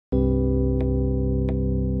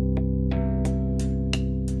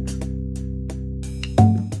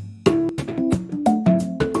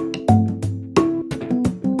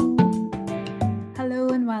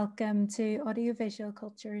to Audiovisual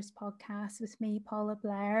Cultures podcast with me, Paula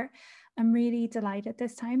Blair. I'm really delighted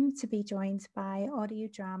this time to be joined by audio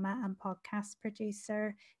drama and podcast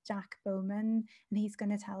producer Jack Bowman, and he's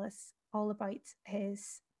going to tell us all about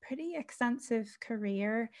his pretty extensive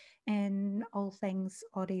career in all things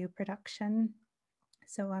audio production.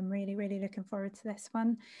 So I'm really, really looking forward to this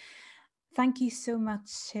one. Thank you so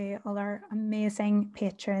much to all our amazing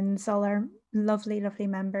patrons, all our lovely, lovely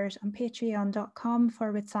members on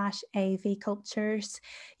patreon.com/AV Cultures.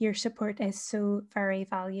 Your support is so very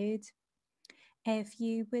valued. If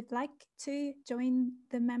you would like to join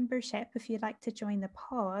the membership, if you'd like to join the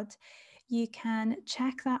pod, you can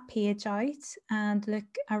check that page out and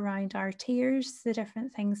look around our tiers, the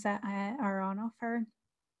different things that are on offer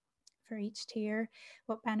for each tier,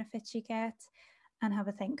 what benefits you get, and have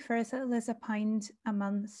a think. For as little as £1 a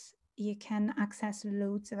month, you can access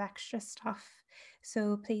loads of extra stuff.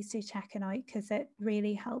 So please do check it out because it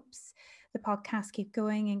really helps the podcast keep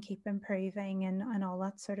going and keep improving and all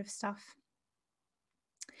that sort of stuff.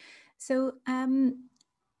 So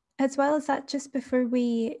as well as that, just before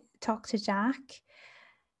we talk to Jack,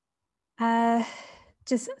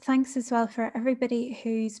 just thanks as well for everybody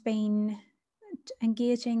who's been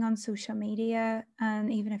engaging on social media,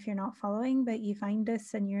 and even if you're not following but you find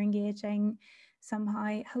us and you're engaging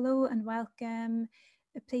somehow, hello and welcome.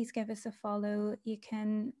 Please give us a follow. You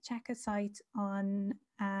can check us out on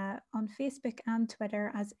Facebook and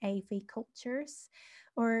Twitter as AV Cultures,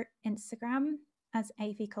 or Instagram as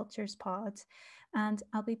AV Cultures Pod. And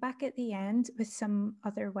I'll be back at the end with some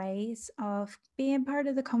other ways of being part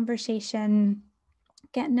of the conversation,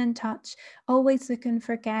 getting in touch, always looking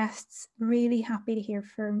for guests. Really happy to hear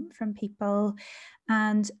from people.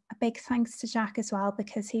 And a big thanks to Jack as well,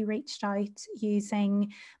 because he reached out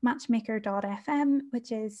using matchmaker.fm,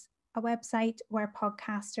 which is a website where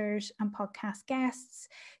podcasters and podcast guests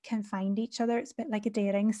can find each other. It's a bit like a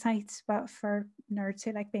dating site, but for nerds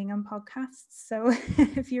who like being on podcasts. So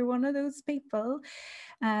if you're one of those people,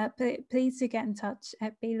 please do get in touch.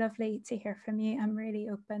 It'd be lovely to hear from you. I'm really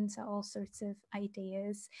open to all sorts of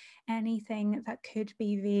ideas, anything that could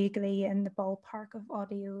be vaguely in the ballpark of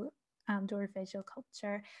audio and or visual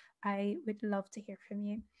culture. I would love to hear from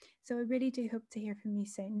you. So I really do hope to hear from you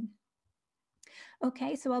soon.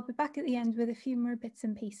 Okay, so I'll be back at the end with a few more bits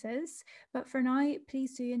and pieces. But for now,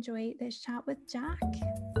 please do enjoy this chat with Jack.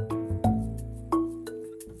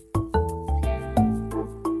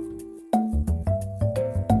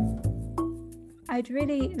 I'd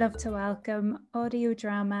really love to welcome audio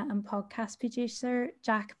drama and podcast producer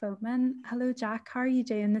Jack Bowman. Hello, Jack. How are you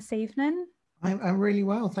doing this evening? I'm really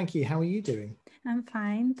well, thank you. How are you doing? I'm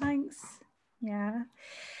fine, thanks. Yeah.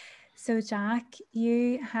 So, Jack,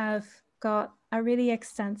 you have got a really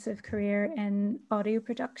extensive career in audio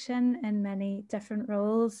production in many different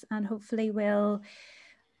roles, and hopefully we'll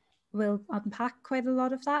unpack quite a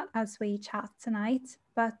lot of that as we chat tonight.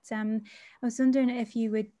 But I was wondering if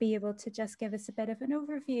you would be able to just give us a bit of an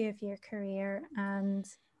overview of your career and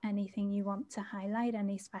anything you want to highlight,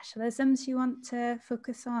 any specialisms you want to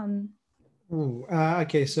focus on.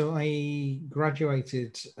 Okay, so I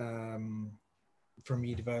graduated from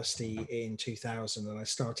university in 2000, and I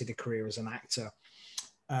started a career as an actor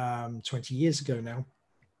 20 years ago now.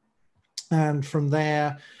 And from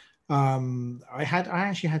there, I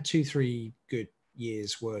actually had 2-3 good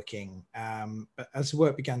years working, but as the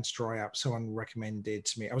work began to dry up, someone recommended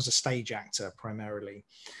to me, I was a stage actor primarily,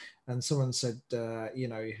 and someone said,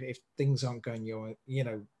 if things aren't going your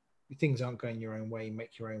own way,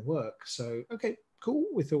 make your own work. So okay, cool,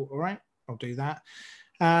 we thought, all right, I'll do that.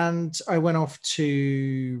 And I went off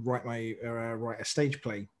to write a stage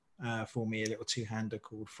play for me, a little two-hander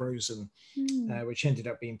called Frozen, which ended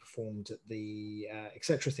up being performed at the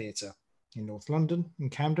Etc. Theatre in North London,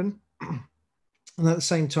 in Camden. And at the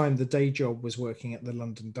same time, the day job was working at the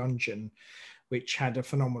London Dungeon, which had a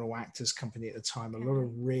phenomenal actors company at the time. A lot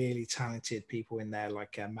of really talented people in there,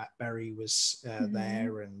 like Matt Berry was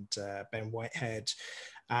there, and Ben Whitehead.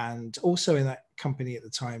 And also in that company at the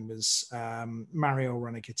time was Mario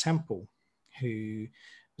Ronica Temple, who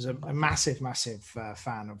was a massive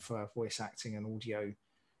fan of voice acting and audio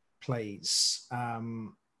plays.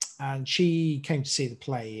 And she came to see the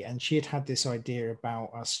play, and she had this idea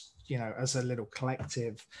about us, as a little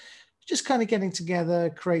collective, just kind of getting together,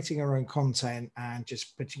 creating our own content, and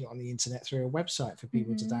just putting it on the internet through a website for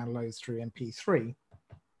people to download through MP3.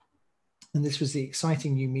 And this was the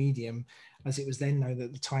exciting new medium, as it was then known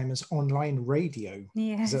at the time as online radio.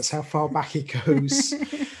 Yes. That's how far back it goes.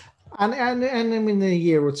 And in a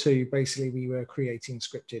year or two, basically, we were creating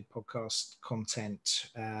scripted podcast content,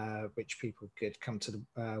 which people could come to the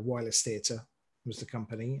Wireless Theatre was the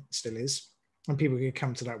company, still is. And people could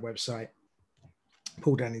come to that website,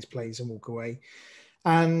 pull down his plays and walk away.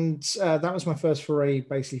 And that was my first foray,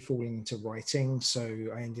 basically falling into writing. So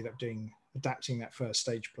I ended up adapting that first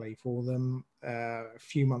stage play for them. A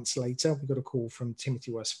few months later, we got a call from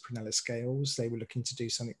Timothy West of Prunella Scales. They were looking to do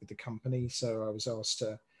something with the company. So I was asked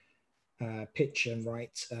to pitch and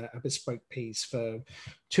write a bespoke piece for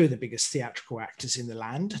two of the biggest theatrical actors in the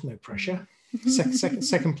land. No pressure.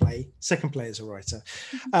 Second play as a writer.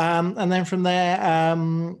 And then from there,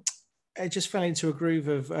 I just fell into a groove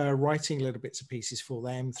of writing little bits and pieces for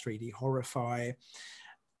them, 3D Horrify.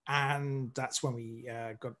 And that's when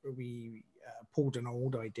we pulled an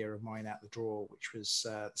old idea of mine out the drawer, which was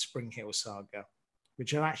the Spring Hill Saga,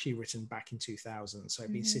 which I'd actually written back in 2000. So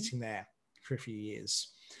I've been sitting there for a few years.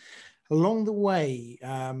 Along the way,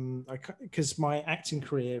 because my acting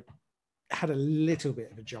career had a little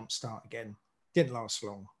bit of a jump start again, didn't last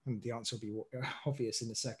long, and the answer will be obvious in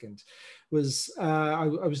a second, was I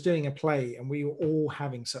was doing a play and we were all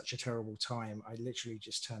having such a terrible time. I literally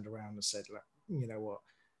just turned around and said, look, you know what?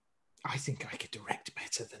 I think I could direct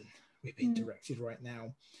better than we're being directed right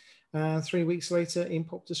now. 3 weeks later, in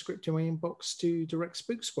popped a script in my inbox to direct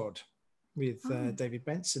Spook Squad with David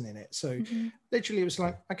Benson in it. So literally it was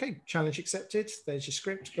like, okay, challenge accepted. There's your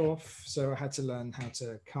script, go off. So I had to learn how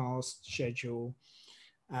to cast, schedule,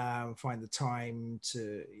 find the time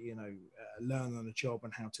to, learn on the job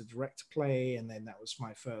and how to direct a play. And then that was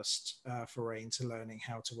my first foray into learning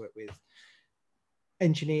how to work with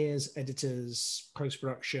engineers, editors,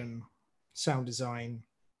 post-production, sound design.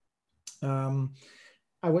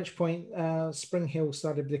 At which point Spring Hill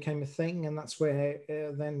became a thing, and that's where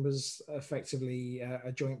then was effectively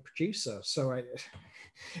a joint producer. So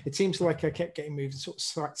it seems like I kept getting moved sort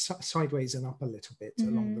of sideways and up a little bit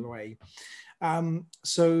along the way.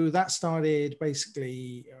 So that started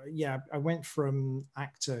basically, I went from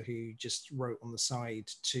actor who just wrote on the side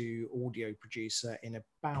to audio producer in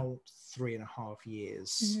about 3.5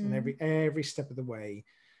 years. And every step of the way,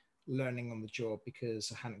 learning on the job,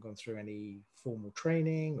 because I hadn't gone through any formal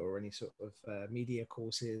training or any sort of media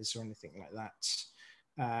courses or anything like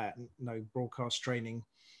that. No broadcast training.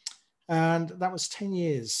 And that was 10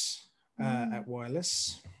 years at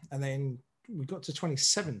Wireless. And then we got to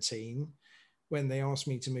 2017 when they asked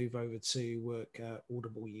me to move over to work at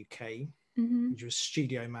Audible UK, which was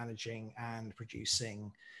studio managing and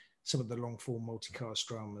producing some of the long-form multicast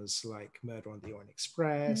dramas like Murder on the Orient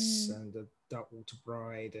Express and The Darkwater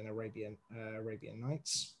Bride and Arabian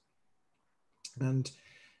Nights. And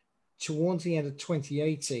towards the end of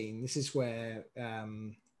 2018, this is where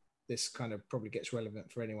this kind of probably gets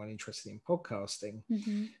relevant for anyone interested in podcasting.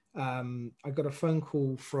 I got a phone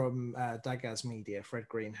call from Dagaz Media, Fred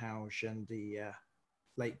Greenhouse, and the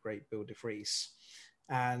late great Bill DeFries,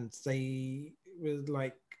 and they were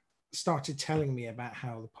like started telling me about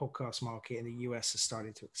how the podcast market in the US has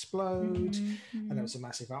started to explode, and there was a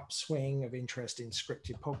massive upswing of interest in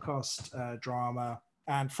scripted podcast drama.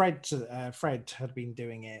 And Fred had been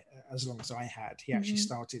doing it as long as I had. He actually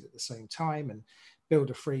started at the same time, and Bill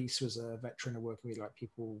DeFries was a veteran of working with like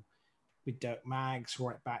people with Dirk Maggs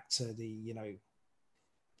right back to the,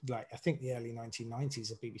 like I think the early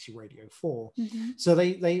 1990s at BBC Radio 4. So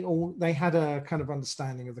they had a kind of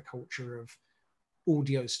understanding of the culture of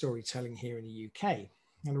audio storytelling here in the UK.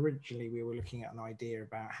 And originally we were looking at an idea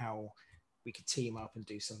about how we could team up and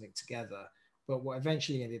do something together. But what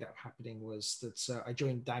eventually ended up happening was that I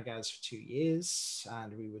joined Dagaz for 2 years,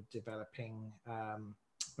 and we were developing, and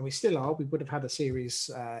we still are. We would have had a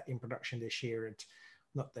series in production this year, and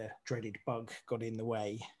not the dreaded bug got in the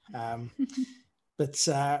way. But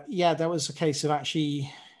that was a case of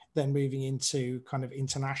actually then moving into kind of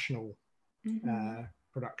international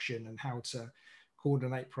production and how to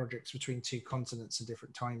coordinate projects between 2 continents and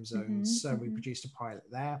different time zones. So we produced a pilot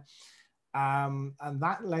there. And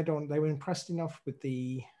that led on, they were impressed enough with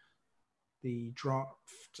the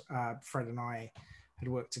draft. Fred and I had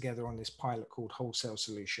worked together on this pilot called Wholesale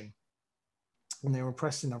Solution. And they were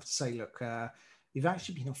impressed enough to say, look, we've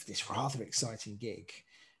actually been offered this rather exciting gig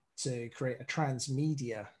to create a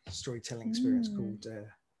transmedia storytelling experience called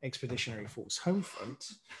Expeditionary Force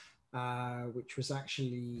Homefront, which was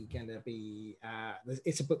actually going to be,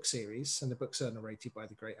 it's a book series, and the books are narrated by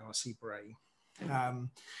the great R.C. Bray.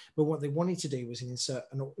 But what they wanted to do was insert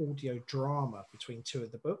an audio drama between 2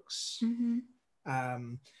 of the books.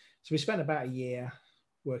 So we spent about a year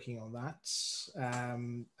working on that,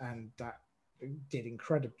 and that did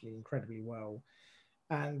incredibly well.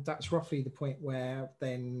 And that's roughly the point where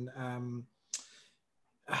then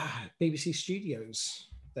BBC Studios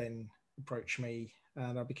then approached me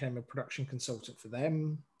and I became a production consultant for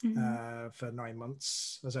them for 9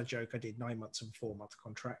 months. As I joke, I did 9 months of a 4-month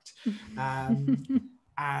contract.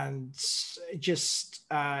 And it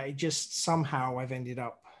just somehow I've ended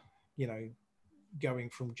up, going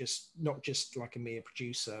from not just like a mere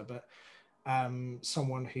producer, but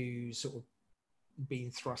someone who's sort of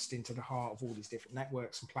been thrust into the heart of all these different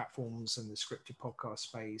networks and platforms and the scripted podcast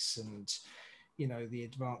space, and the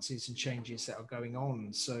advances and changes that are going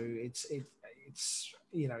on. So it's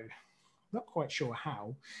not quite sure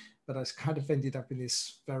how, but I kind of ended up in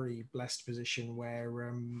this very blessed position where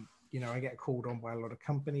I get called on by a lot of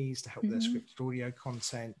companies to help their scripted audio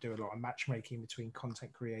content, do a lot of matchmaking between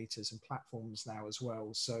content creators and platforms now as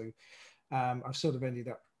well. So I've sort of ended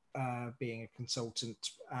up being a consultant,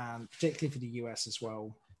 particularly for the US as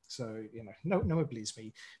well. So, no one believes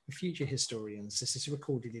me. The future historians, this is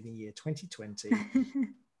recorded in the year 2020.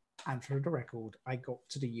 And for the record, I got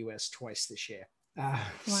to the US twice this year.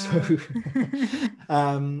 Wow.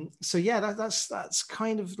 So yeah, that's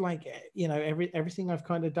kind of like, everything I've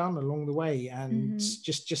kind of done along the way. And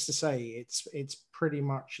just to say, it's pretty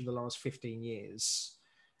much the last 15 years.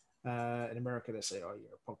 In America, they say, oh,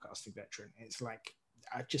 you're a podcasting veteran. It's like,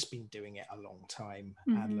 I've just been doing it a long time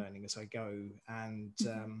and learning as I go, and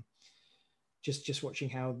just watching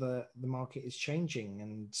how the market is changing,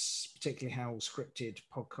 and particularly how scripted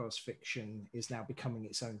podcast fiction is now becoming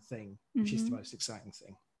its own thing, which is the most exciting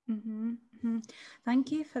thing.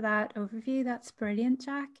 Thank you for that overview. That's brilliant,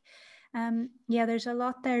 Jack. Yeah, there's a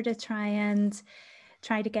lot there to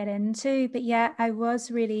try to get into, but yeah, I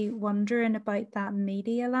was really wondering about that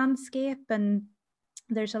media landscape, and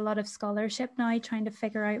there's a lot of scholarship now trying to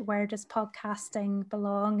figure out, where does podcasting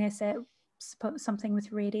belong? Is it something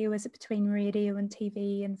with radio? Is it between radio and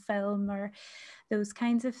TV and film, or those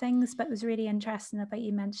kinds of things? But it was really interesting about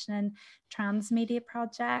you mentioning transmedia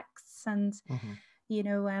projects, and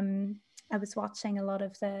I was watching a lot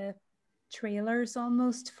of the trailers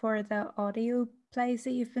almost for the audio plays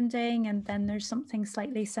that you've been doing, and then there's something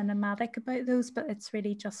slightly cinematic about those, but it's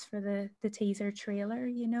really just for the teaser trailer,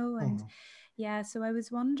 and yeah, so I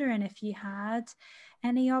was wondering if you had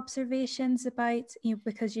any observations about,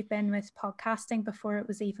 because you've been with podcasting before it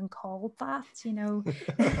was even called that,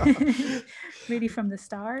 really from the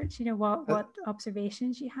start, what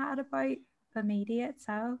observations you had about the media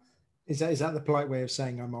itself. Is that the polite way of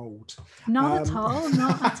saying I'm old? Not at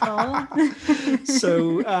all.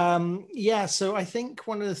 So so I think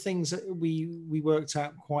one of the things that we worked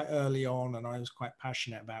out quite early on, and I was quite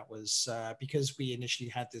passionate about, was because we initially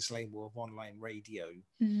had this label of online radio,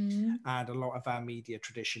 and a lot of our media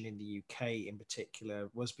tradition in the UK in particular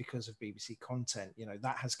was because of BBC content.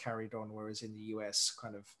 That has carried on, whereas in the US,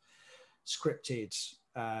 kind of scripted,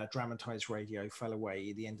 dramatized radio fell away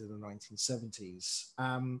at the end of the 1970s.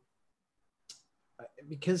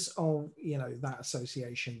 Because of that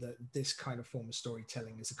association, that this kind of form of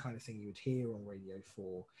storytelling is the kind of thing you would hear on Radio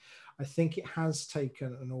 4, I think it has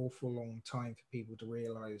taken an awful long time for people to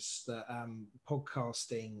realize that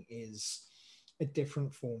podcasting is a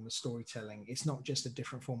different form of storytelling. It's not just a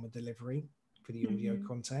different form of delivery for the audio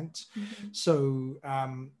content. So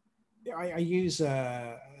I use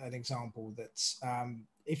an example that's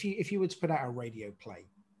if you were to put out a radio play,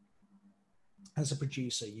 as a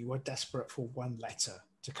producer, you are desperate for one letter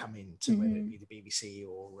to come in to whether it be the BBC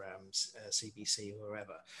or CBC or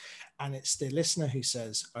whoever. And it's the listener who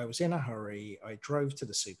says, I was in a hurry, I drove to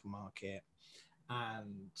the supermarket,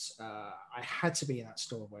 and I had to be in that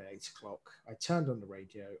store by 8 o'clock. I turned on the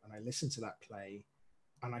radio and I listened to that play,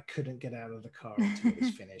 and I couldn't get out of the car until it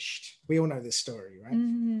was finished. We all know this story, right?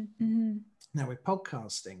 Now, with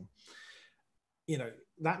podcasting,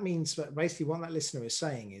 that means that basically what that listener is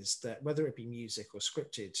saying is that whether it be music or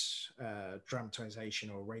scripted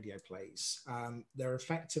dramatization or radio plays, they're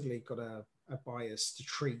effectively got a bias to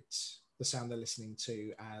treat the sound they're listening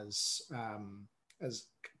to as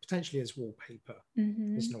potentially as wallpaper,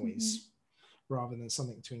 as noise, rather than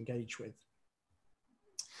something to engage with.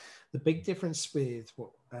 The big difference with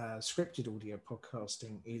what scripted audio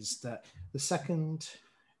podcasting is that the second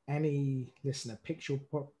any listener picks your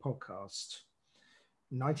podcast,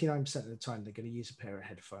 99% of the time they're going to use a pair of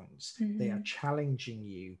headphones. They are challenging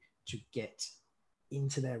you to get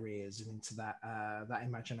into their ears and into that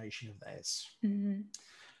imagination of theirs.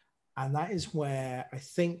 And that is where I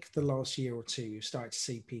think the last year or two you start to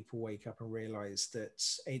see people wake up and realize that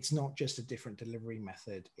it's not just a different delivery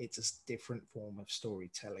method, it's a different form of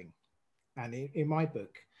storytelling. And in my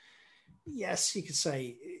book, yes, you could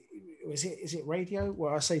say, is it radio?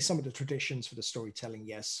 Well, I say some of the traditions for the storytelling,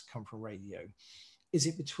 yes, come from radio. Is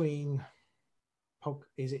it between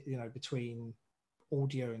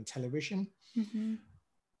audio and television? Mm-hmm.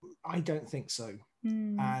 I don't think so.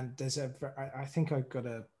 And I think I've got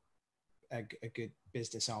a good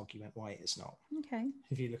business argument why it's not. Okay.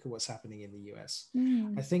 If you look at what's happening in the US,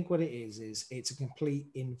 I think what it is it's a complete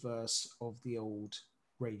inverse of the old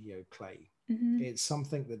radio play. It's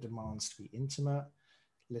something that demands to be intimate,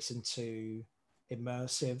 listened to,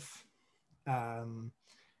 immersive, and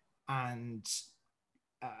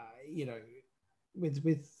you know,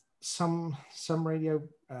 with some radio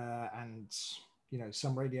and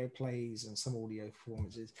some radio plays and some audio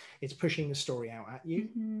performances, it's pushing the story out at you.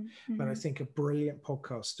 But I think a brilliant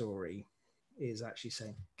podcast story is actually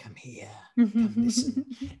saying, come here, come listen.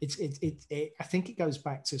 I think it goes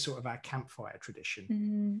back to sort of our campfire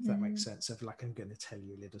tradition, if that makes sense, of like, I'm going to tell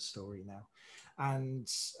you a little story now.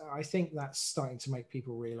 And I think that's starting to make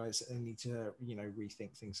people realize that they need to,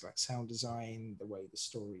 rethink things like sound design, the way the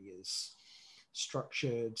story is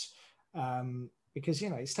structured, because,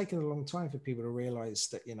 it's taken a long time for people to realize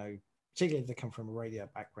that, particularly if they come from a radio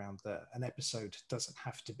background, that an episode doesn't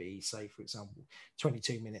have to be, say, for example,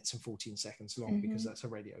 22 minutes and 14 seconds long, because that's a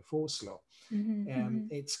Radio 4 slot.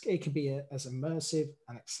 It can be as immersive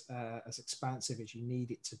and as expansive as you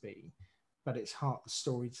need it to be, but it's hard.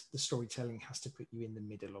 The storytelling has to put you in the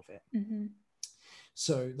middle of it.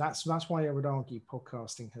 So that's why I would argue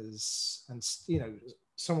podcasting has, and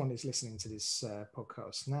someone is listening to this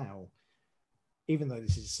podcast now, even though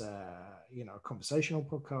this is a conversational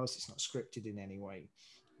podcast, it's not scripted in any way,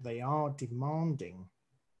 they are demanding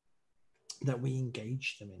that we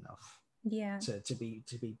engage them enough to be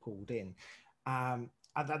pulled in.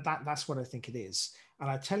 That's what I think it is. And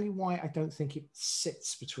I tell you why I don't think it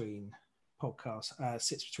sits between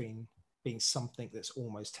being something that's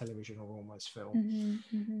almost television or almost film.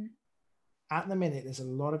 At the minute, there's a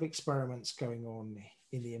lot of experiments going on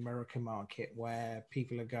in the American market where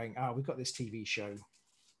people are going, we've got this TV show,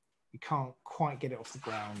 we can't quite get it off the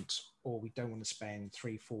ground, or we don't want to spend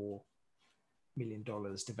 $3-4 million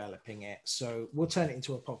developing it, so we'll turn it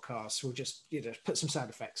into a podcast. We'll just put some sound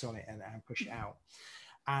effects on it and push it out.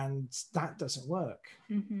 And that doesn't work.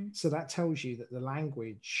 So that tells you that the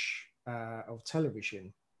language of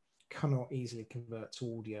television cannot easily convert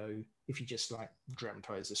to audio if you just like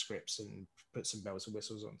dramatize the scripts and put some bells and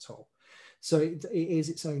whistles on top. So it is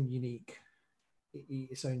its own unique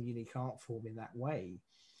art form in that way.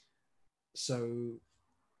 So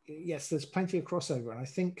yes, there's plenty of crossover, and I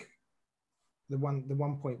think the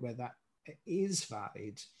one point where that is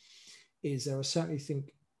valid is there are certainly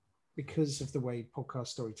think, because of the way podcast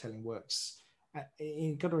storytelling works,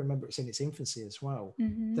 you've got to remember it's in its infancy as well.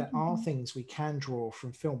 There are things we can draw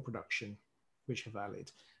from film production which are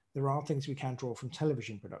valid. There are things we can draw from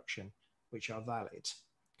television production which are valid,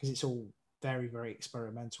 because it's all very, very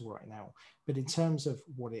experimental right now. But in terms of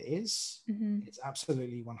what it is, it's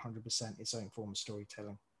absolutely 100% its own form of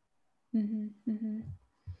storytelling.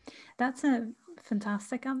 That's a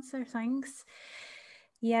fantastic answer, thanks.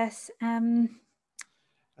 Yes.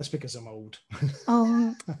 That's because I'm old.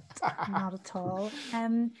 Not at all.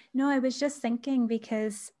 No, I was just thinking,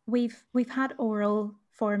 because we've had oral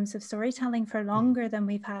forms of storytelling for longer than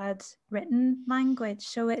we've had written language,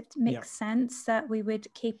 so it makes sense that we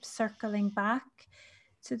would keep circling back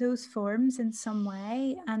to those forms in some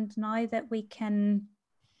way. And now that we can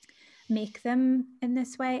make them in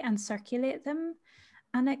this way and circulate them,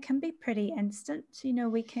 and it can be pretty instant,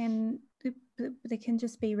 they can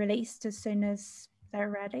just be released as soon as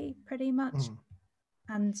they're ready, pretty much.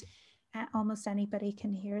 And almost anybody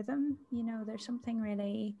can hear them. There's something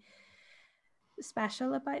really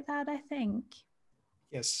special about that, I think.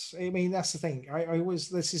 Yes, I mean, that's the thing. I always,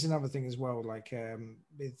 this is another thing as well, like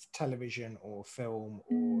with television or film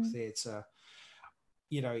or theatre,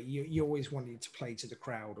 you always wanted to play to the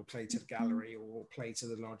crowd or play to the gallery or play to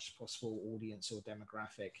the largest possible audience or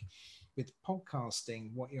demographic. With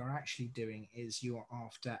podcasting, what you're actually doing is you're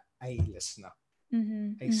after a listener,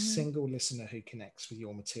 a single listener who connects with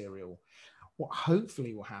your material. What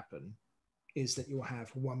hopefully will happen is that you'll have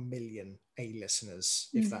 1 million A-listeners,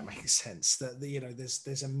 if that makes sense. That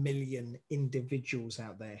there's a million individuals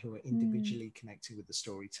out there who are individually connected with the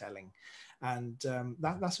storytelling, and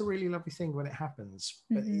that's a really lovely thing when it happens.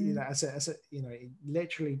 But it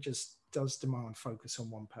literally just does demand focus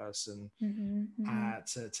on one person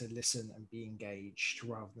to listen and be engaged,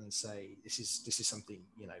 rather than say this is something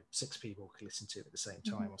 6 people can listen to at the same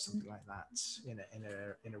time or something like that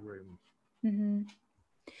in a room.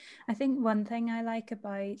 I think one thing I like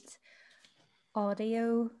about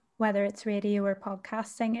audio whether it's radio or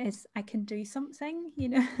podcasting, is I can do something, you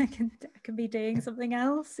know, I can be doing something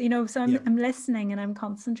else, you know, so I'm listening and I'm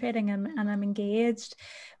concentrating and I'm engaged,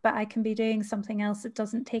 but I can be doing something else that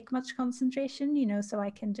doesn't take much concentration, you know, so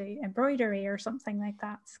I can do embroidery or something like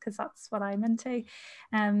that, because that's what I'm into.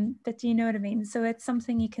 But do you know what I mean? So it's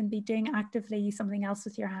something you can be doing actively, something else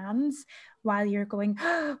with your hands while you're going,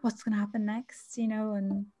 oh, what's going to happen next, you know.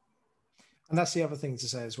 And that's the other thing to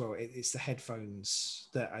say as well. It's the headphones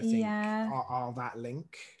that I think are that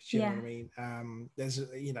link. Do you know what I mean?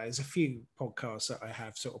 There's a few podcasts that I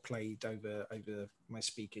have sort of played over my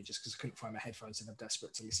speaker just because I couldn't find my headphones and I'm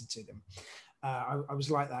desperate to listen to them. I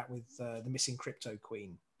was like that with The Missing Crypto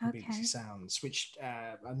Queen from BBC Sounds, which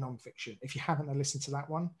a non-fiction. If you haven't listened to that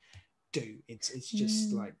one, do. It's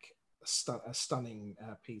just like a stunning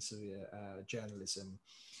piece of journalism.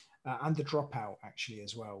 And The Dropout actually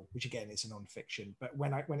as well, which again is a non-fiction. But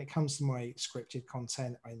when it comes to my scripted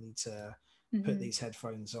content, I need to put these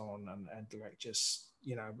headphones on and like just,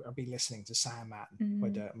 you know, I've been listening to Sandman by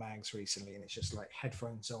Dirt Mags recently, and it's just like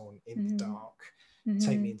headphones on in the dark,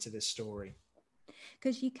 take me into this story.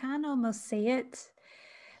 Because you can almost see it,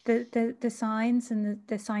 the sounds and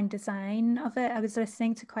the sound design of it. I was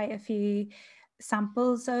listening to quite a few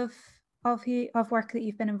samples of work that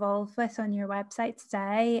you've been involved with on your website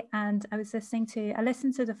today, and I listened to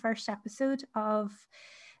the first episode of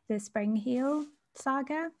the Spring Heel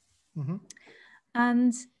saga,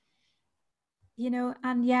 and you know,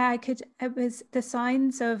 and yeah, it was the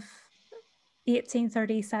sounds of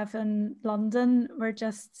 1837 London were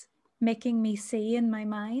just making me see in my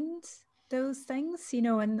mind those things, you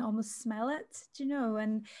know, and almost smell it, you know,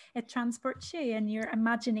 and it transports you, and your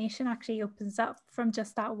imagination actually opens up from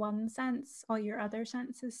just that one sense. All your other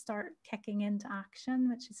senses start kicking into action,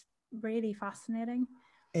 which is really fascinating.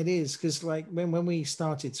 It is, because like when we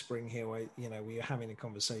started Spring Hill, we were having a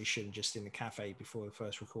conversation just in the cafe before the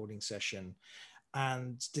first recording session.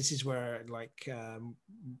 And this is where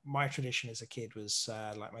my tradition as a kid was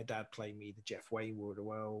like my dad played me the Jeff Wayward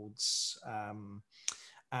Worlds,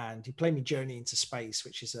 and he played me Journey into Space,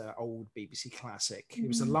 which is an old BBC classic. It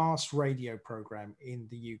was the last radio program in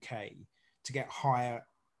the UK to get higher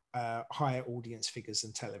audience figures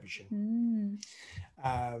than television.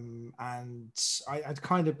 And I'd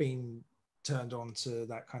kind of been turned on to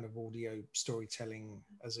that kind of audio storytelling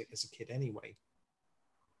as a kid anyway.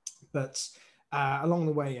 But along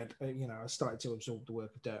the way, I started to absorb the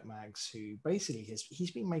work of Dirt Mags, who basically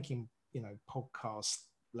he's been making, you know, podcast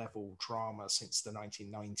level drama since the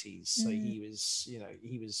 1990s. So he was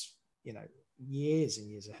years and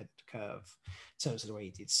years ahead of the curve in terms of the way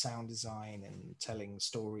he did sound design and telling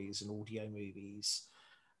stories and audio movies.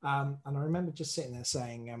 And I remember just sitting there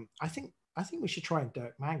saying, I think we should try and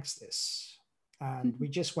Dirt Mags this. And we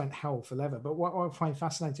just went hell for leather. But what I find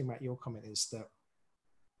fascinating about your comment is that,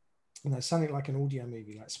 you know, something like an audio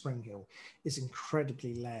movie like Spring Hill is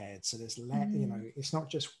incredibly layered. So there's, you know, it's not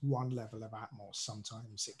just one level of Atmos.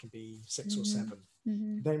 Sometimes it can be 6 or 7.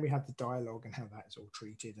 Then we have the dialogue and how that is all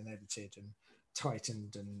treated and edited and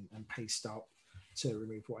tightened and paced up to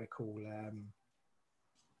remove what I call,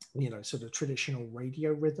 sort of traditional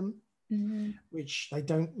radio rhythm, which they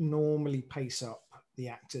don't normally pace up the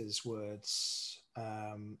actors' words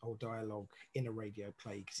or dialogue in a radio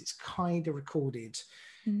play, because it's kind of recorded,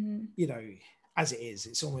 you know, as it is.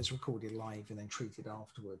 It's almost recorded live and then treated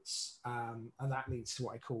afterwards. And that leads to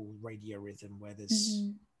what I call radio rhythm, where there's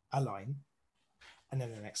a line and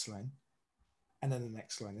then the next line and then the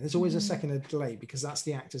next line. And there's always a second of delay, because that's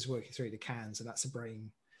the actors working through the cans and that's the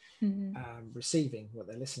brain receiving what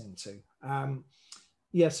they're listening to.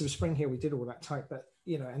 So with Spring Hill, we did all that type, but,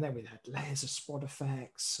 you know, and then we had layers of spot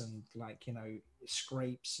effects and, like, you know,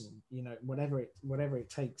 scrapes and, you know, whatever it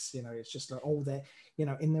takes, you know. It's just like, oh, there, you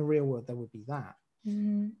know, in the real world there would be that.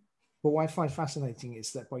 But what I find fascinating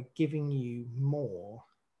is that by giving you more,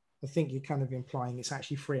 I think you're kind of implying it's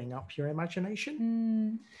actually freeing up your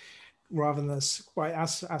imagination, rather than by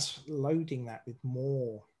us loading that with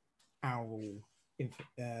more aural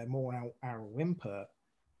input.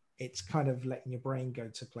 It's kind of letting your brain go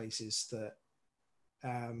to places that,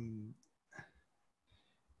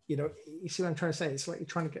 you know, you see what I'm trying to say? It's like you're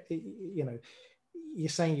trying to get, you know, you're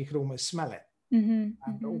saying you could almost smell it. And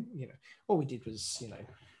all we did was, you know,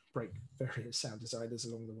 break various sound designers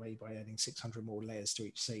along the way by adding 600 more layers to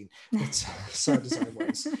each scene. But sound design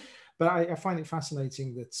wise, but I find it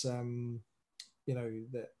fascinating that, we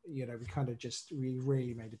kind of we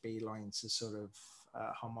really made a beeline to sort of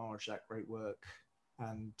homage that great work.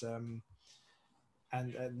 And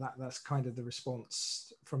that's kind of the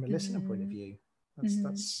response from a listener point of view.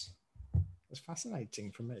 That's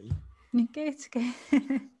fascinating for me. Good.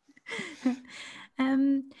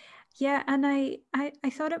 um, yeah, and I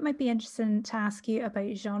thought it might be interesting to ask you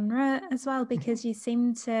about genre as well, because you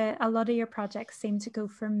seem to, a lot of your projects seem to go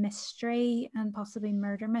for mystery and possibly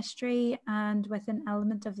murder mystery and with an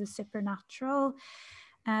element of the supernatural.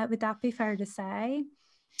 Would that be fair to say?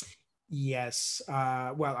 Yes.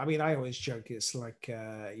 Well, I mean, I always joke it's like,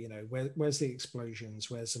 where's the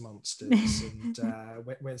explosions, where's the monsters, and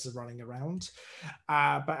where's the running around?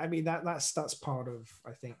 But I mean, that's part of,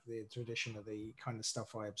 I think, the tradition of the kind of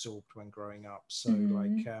stuff I absorbed when growing up. So,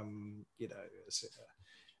 like, it's,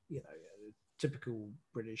 a typical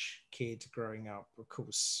British kid growing up, of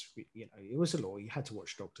course, it was a law. You had to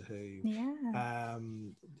watch Doctor Who. Yeah.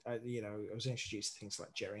 I was introduced to things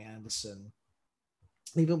like Jerry Anderson.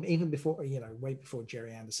 Even before, way before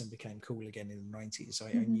Jerry Anderson became cool again in the 90s,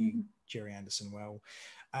 I knew Jerry Anderson well.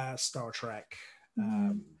 Star Trek,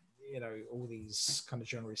 all these kind of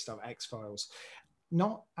genre stuff, X-Files.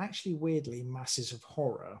 Not actually, weirdly, masses of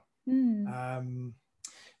horror.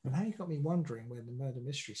 But now you got me wondering where the murder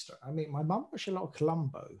mystery started. I mean, my mum watched a lot of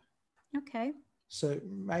Columbo. Okay. So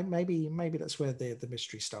maybe that's where the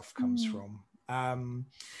mystery stuff comes from.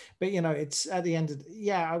 But it's at the end of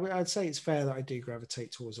I'd say it's fair that I do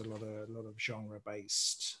gravitate towards a lot of genre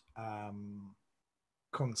based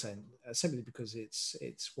content, simply because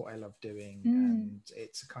it's what I love doing, and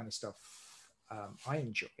it's the kind of stuff I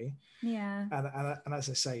enjoy. Yeah. And as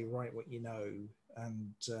I say, write what you know.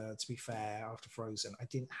 And to be fair, after Frozen, I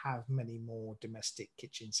didn't have many more domestic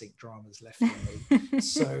kitchen sink dramas left in me.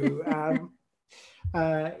 So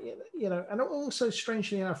and also,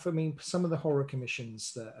 strangely enough, I mean, some of the horror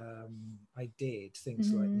commissions that I did,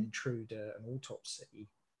 things like The Intruder and Autopsy,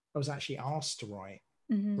 I was actually asked to write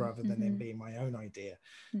rather than them being my own idea.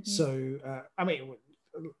 So, I mean,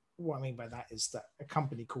 what I mean by that is that a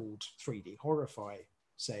company called 3D Horrify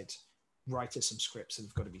said, write us some scripts and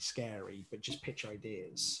they've got to be scary, but just pitch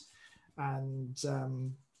ideas. And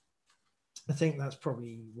I think that's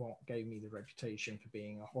probably what gave me the reputation for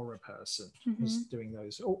being a horror person, was doing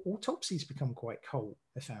those. Autopsies become quite cult,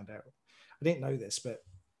 I found out. I didn't know this, but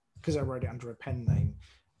because I wrote it under a pen name,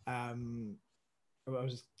 I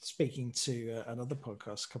was speaking to another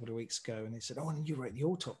podcast a couple of weeks ago, and they said, "Oh, and you wrote the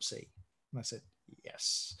Autopsy?" And I said,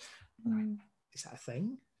 "Yes." Is that a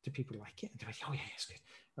thing? Do people like it? And they went, "Oh yeah, it's good."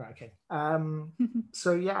 All right, okay.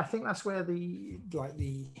 So yeah, I think that's where the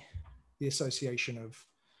association of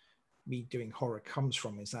me doing horror comes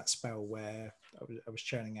from, is that spell where I was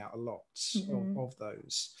churning out a lot of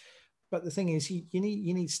those. But the thing is, you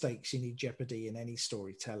need stakes, you need jeopardy in any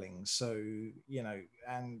storytelling. So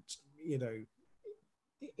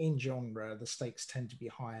in genre, the stakes tend to be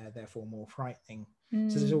higher, therefore more frightening.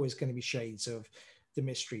 So there's always going to be shades of, the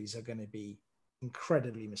mysteries are going to be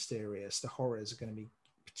incredibly mysterious, the horrors are going to be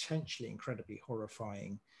potentially incredibly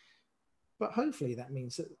horrifying. But hopefully that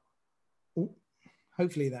means that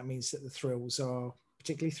the thrills are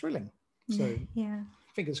particularly thrilling. So yeah,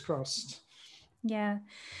 fingers crossed. Yeah.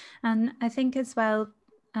 And I think as well,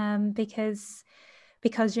 because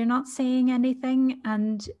you're not saying anything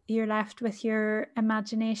and you're left with your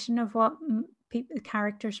imagination of what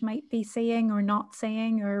characters might be saying or not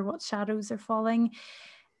saying, or what shadows are falling,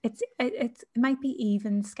 it might be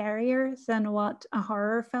even scarier than what a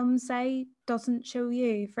horror film, say, doesn't show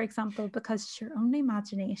you, for example, because it's your own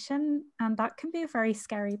imagination, and that can be a very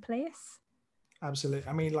scary place. Absolutely.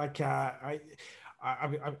 I mean, like I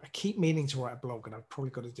keep meaning to write a blog, and I've probably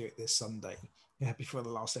got to do it this Sunday, before the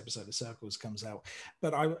last episode of Circles comes out.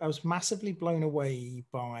 But I was massively blown away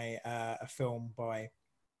by a film by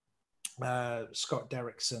Scott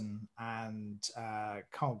Derrickson and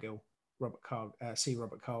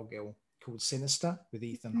Robert Cargill, called Sinister, with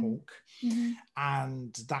Ethan Hawke.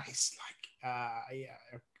 And that is like,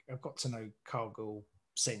 I've got to know Cargill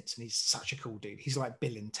since, and he's such a cool dude. He's like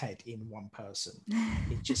Bill and Ted in one person.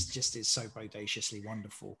 He just is so bodaciously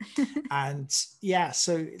wonderful. And yeah,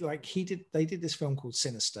 so like they did this film called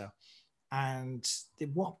Sinister, and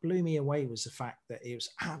what blew me away was the fact that it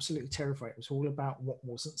was absolutely terrifying. It was all about what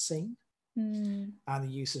wasn't seen. And the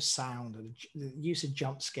use of sound and the use of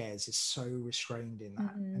jump scares is so restrained in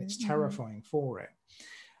that, and it's terrifying for it.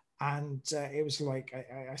 And it was like,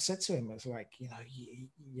 I said to him, it was like,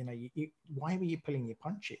 why were you pulling your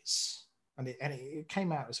punches? And it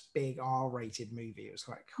came out as a big R-rated movie. It was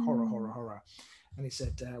like horror. And he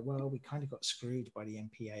said, well, we kind of got screwed by the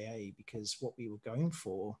MPAA, because what we were going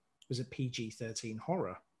for was a PG-13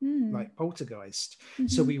 horror, like Poltergeist.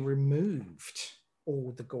 So we removed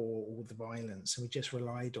all the gore, all the violence, and we just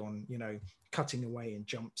relied on, cutting away in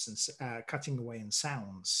jumps and cutting away in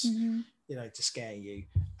sounds. to scare you.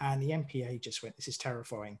 And the MPA just went, "This is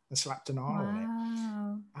terrifying," and slapped an R on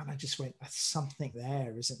it. And I just went, "There's something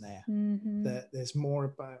there, isn't there? That there's more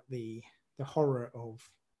about the horror of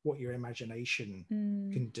what your imagination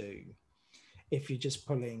can do if you're just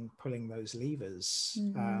pulling those levers."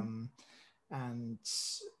 And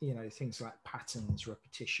things like patterns,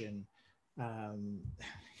 repetition.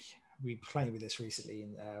 We played with this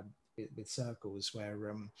recently with circles, where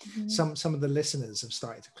some of the listeners have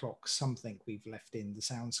started to clock something we've left in the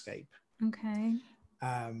soundscape. Okay.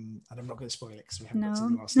 And I'm not going to spoil it because we haven't got to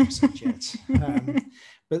the last episode yet.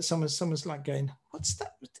 But someone's like going, "What's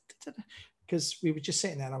that?" Because we were just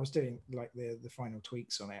sitting there and I was doing like the final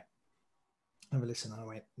tweaks on it. And I listened and I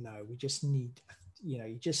went, "No, we just need,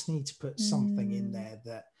 you just need to put something in there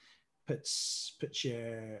that puts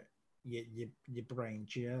your brain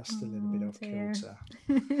just a little bit off kilter."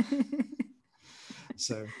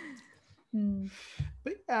 So,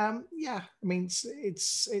 but I mean,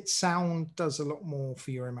 it's sound does a lot more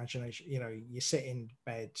for your imagination. You sit in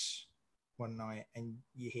bed one night and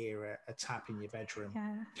you hear a tap in your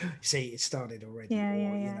bedroom. See, it started already.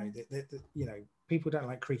 People don't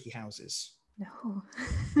like creaky houses. No.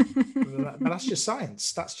 But that's just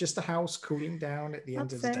science. That's just the house cooling down at the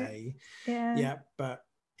end of the day. Yeah, but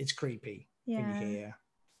it's creepy when you hear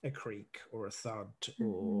a creak or a thud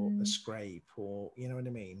or a scrape, or you know what I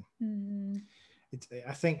mean.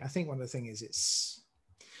 I think one of the things is, it's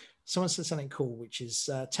someone said something cool, which is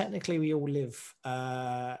technically we all live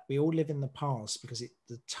in the past, because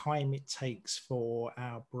the time it takes for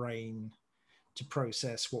our brain to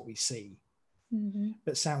process what we see.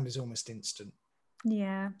 But sound is almost instant.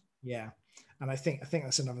 Yeah. And I think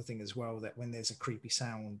that's another thing as well, that when there's a creepy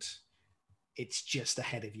sound, it's just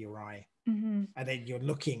ahead of your eye, and then you're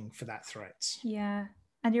looking for that threat. Yeah.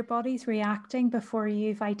 And your body's reacting before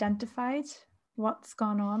you've identified what's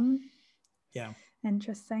gone on. Yeah.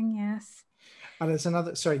 Interesting. Yes. And there's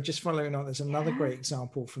another, sorry, just following on, there's another great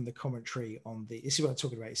example from the commentary on this is what I'm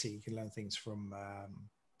talking about. So you can learn things from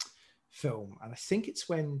film. And I think it's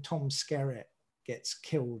when Tom Skerritt gets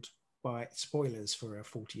killed by, spoilers for a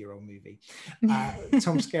 40-year-old movie.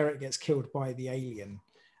 Tom Skerritt gets killed by the alien,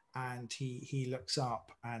 and he looks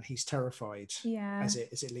up and he's terrified as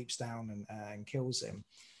it leaps down and kills him.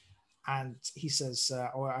 And he says,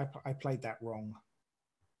 I played that wrong,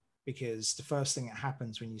 because the first thing that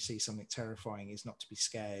happens when you see something terrifying is not to be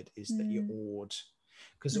scared, is that you're awed,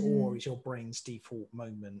 because awe is your brain's default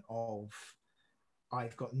moment of,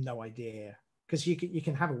 I've got no idea. Because you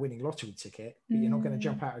can have a winning lottery ticket, but you're not going to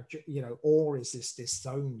jump out of, awe is this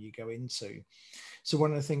zone you go into. So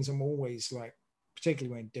one of the things I'm always like,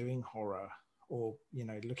 particularly when doing horror or,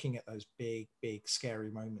 looking at those big,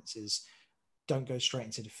 scary moments, is don't go straight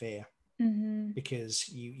into the fear. Because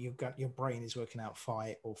you've got, your brain is working out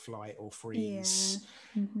fight or flight or freeze.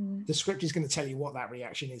 The script is going to tell you what that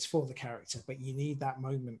reaction is for the character, but you need that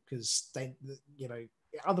moment, because they,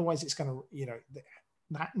 otherwise it's going to,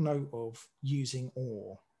 that note of using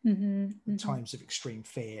awe in times of extreme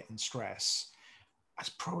fear and stress has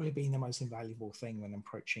probably been the most invaluable thing when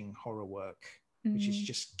approaching horror work, which is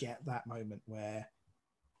just get that moment where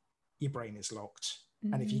your brain is locked.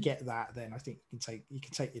 And if you get that, then I think you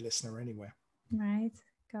can take your listener anywhere. Right.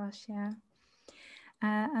 Gosh, yeah.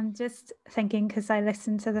 I'm just thinking, because I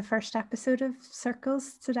listened to the first episode of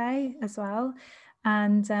Circles today as well,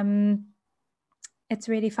 and it's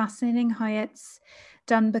really fascinating how it's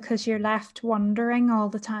done, because you're left wondering all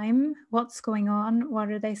the time, what's going on, what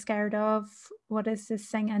are they scared of, what is this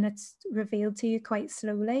thing, and it's revealed to you quite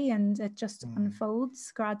slowly, and it just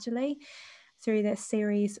unfolds gradually through this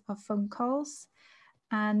series of phone calls.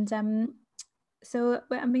 And so,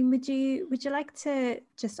 I mean, would you like to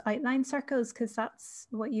just outline Circles, because that's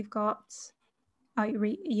what you've got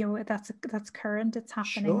that's current, it's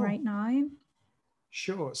happening right now?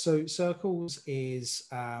 Sure. So Circles is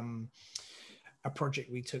a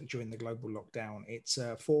project we took during the global lockdown. It's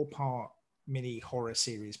a 4-part mini horror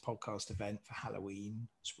series podcast event for Halloween,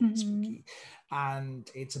 spooky, and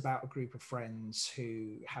it's about a group of friends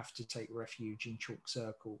who have to take refuge in chalk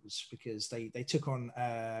circles, because they took on,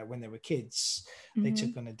 when they were kids, they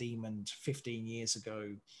took on a demon 15 years ago,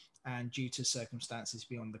 and due to circumstances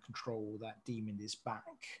beyond the control, that demon is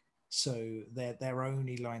back. So their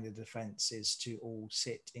only line of defense is to all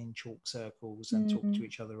sit in chalk circles and talk to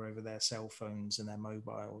each other over their cell phones and their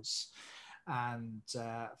mobiles. And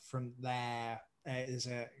from there is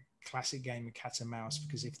a classic game of cat and mouse,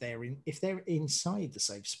 because if they're inside the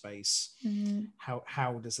safe space,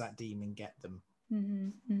 how does that demon get them?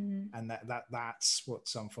 and that's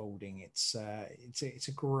what's unfolding. It's a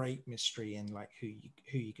great mystery in like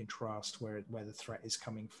who you can trust, where the threat is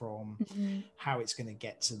coming from, how it's going to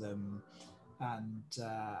get to them, and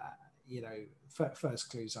first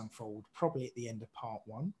clues unfold probably at the end of part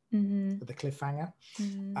one, the cliffhanger,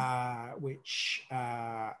 which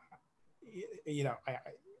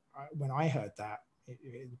when I heard that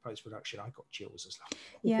in post-production, I got chills as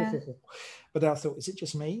well. But I thought, is it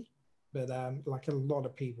just me? But like a lot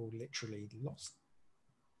of people literally lost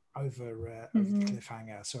over the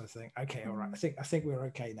cliffhanger. So I think, okay, all right. I think we're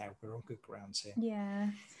okay now. We're on good grounds here.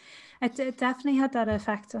 Yeah, it definitely had that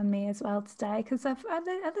effect on me as well today, because I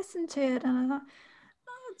listened to it and I thought,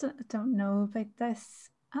 I don't know about this.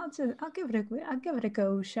 I'll give it a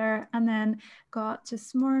go, sure. And then got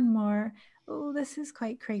just more and more, oh, this is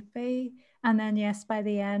quite creepy. And then yes, by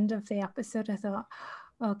the end of the episode, I thought,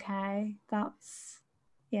 okay,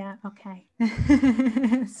 okay.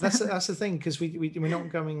 So. That's the thing, because we're not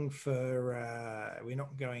going for we're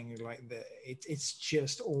not going like it's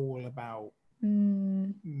just all about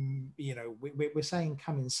we're saying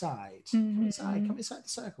come inside, come inside the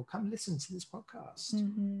circle, come listen to this podcast,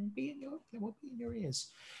 be in your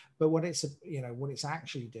ears. But what it's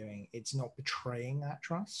actually doing, it's not betraying that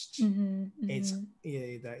trust. It's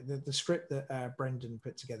the script that Brendan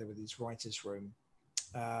put together with his writers room.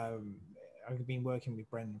 I've been working with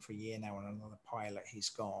Brendan for a year now on another pilot he's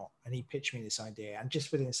got, and he pitched me this idea, and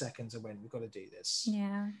just within seconds I went, we've got to do this.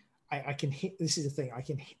 Yeah, I can hit. This is the thing. I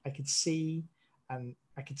could see, and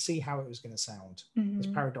I could see how it was going to sound. It's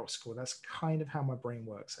paradoxical. That's kind of how my brain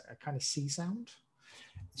works. I kind of see sound.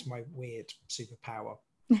 It's my weird superpower.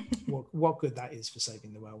 What good that is for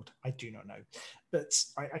saving the world, I do not know. But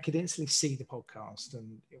I could instantly see the podcast,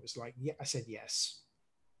 and it was like, yeah, I said yes.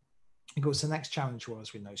 Of course, the next challenge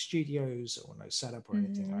was with no studios or no setup or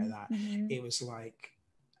anything like that. It was like,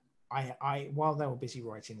 I while they were busy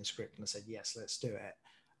writing the script and I said, yes, let's do it,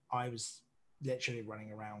 I was literally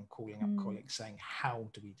running around calling up colleagues saying, how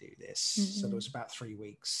do we do this? So there was about 3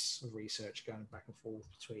 weeks of research going back and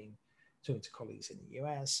forth between talking to colleagues in the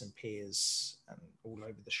US and peers and all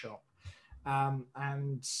over the shop.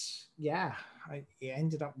 And yeah, it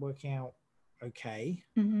ended up working out okay.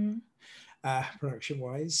 Production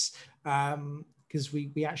wise, because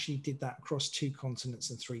we actually did that across 2 continents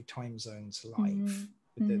and 3 time zones live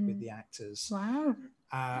with the actors. Wow.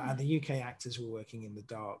 And the UK actors were working in the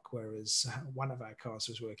dark, whereas one of our cast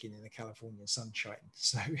was working in the California sunshine.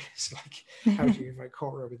 So it's like, how do you evoke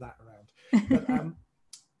horror with that around? But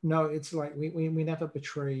no, it's like we never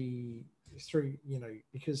betray through,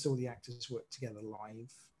 because all the actors work together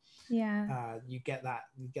live. Yeah, you get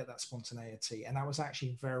that spontaneity, and that was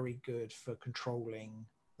actually very good for controlling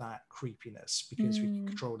that creepiness, because we could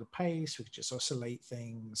control the pace, we could just oscillate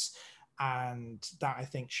things, and that I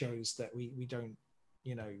think shows that we don't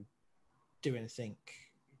do anything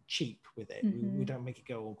cheap with it. We don't make it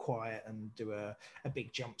go all quiet and do a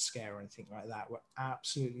big jump scare or anything like that. We're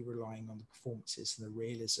absolutely relying on the performances and the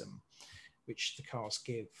realism which the cast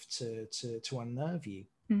give to unnerve you.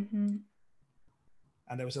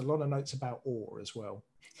 And there was a lot of notes about awe as well.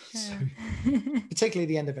 Sure. So, particularly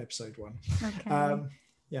the end of episode 1. Okay.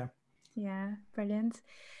 Yeah, brilliant,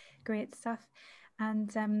 great stuff.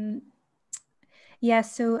 And so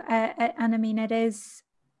and I mean, it's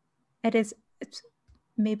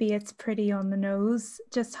maybe it's pretty on the nose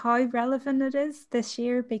just how relevant it is this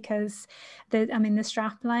year, because the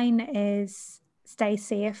strapline is stay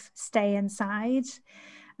safe, stay inside.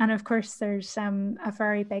 And of course, there's a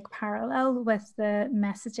very big parallel with the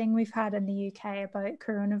messaging we've had in the UK about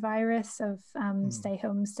coronavirus of stay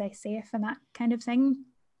home, stay safe, and that kind of thing.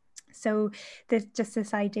 So there's just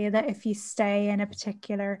this idea that if you stay in a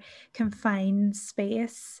particular confined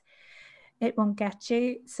space, it won't get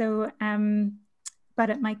you. So, but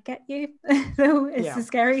it might get you. So it's a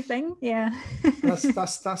scary thing. Yeah.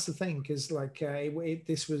 that's the thing, because like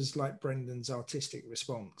this was like Brendan's artistic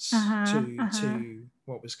response to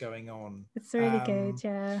what was going on. It's really good.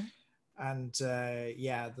 Yeah. And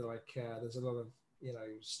there's a lot of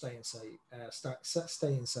stay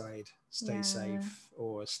inside, stay safe,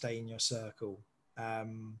 or stay in your circle.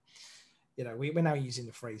 We're now using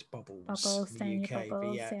the phrase bubbles in the UK,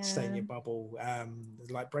 bubbles, but stay in your bubble.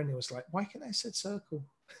 Like Brendan was like, why can't I say circle?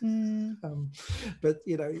 But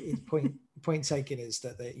point taken is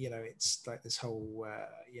that it's like this whole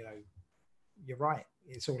you're right,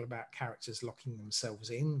 it's all about characters locking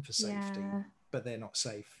themselves in for safety, but they're not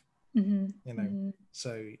safe.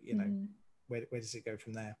 So where does it go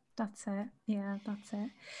from there? That's it. Yeah, that's it.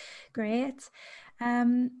 Great.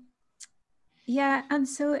 And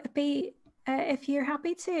so it'd be If you're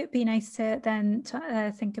happy to, it'd be nice to then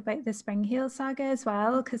think about the Spring Heel saga as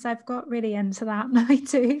well, because I've got really into that now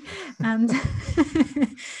too.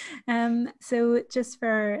 And so just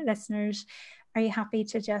for listeners, are you happy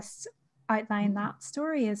to just outline that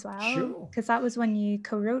story as well? Sure. Because that was when you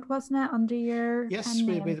co-wrote, wasn't it, under your Yes, pen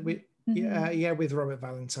name? yeah, with Robert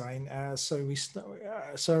Valentine. So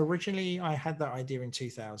originally I had that idea in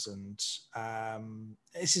 2000.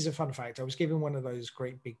 This is a fun fact. I was given one of those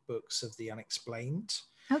great big books of the unexplained.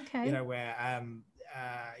 Okay. Where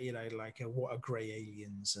like what are grey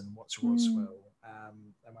aliens and what's Roswell.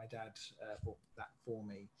 And my dad bought that for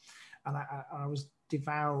me, and I was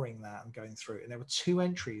devouring that and going through it. And there were two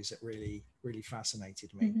entries that really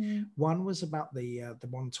fascinated me. One was about the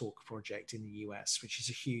Montauk Project in the US, which is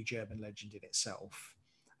a huge urban legend in itself.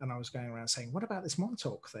 And I was going around saying, "What about this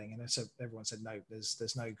Montauk thing?" And so everyone said, "No,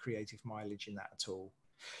 there's no creative mileage in that at all."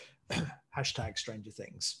 Hashtag Stranger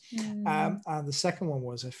Things. And the second one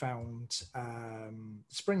was I found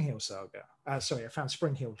Spring Heel Saga. I found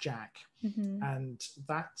Spring Heel Jack, and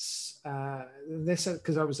that's this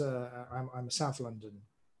because I'm a South London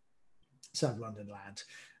lad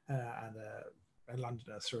and a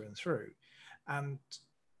Londoner through and through. And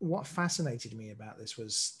what fascinated me about this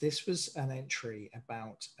was an entry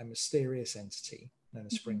about a mysterious entity known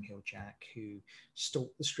as Spring Heel Jack, who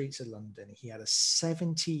stalked the streets of London. He had a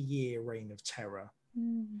 70-year reign of terror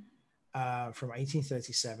from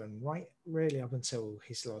 1837 right really up until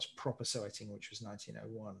his last proper sighting, which was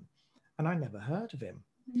 1901. And I never heard of him.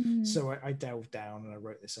 So I delved down and I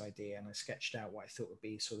wrote this idea and I sketched out what I thought would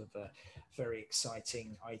be sort of a very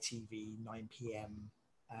exciting ITV 9 p.m.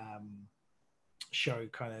 Show,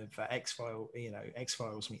 kind of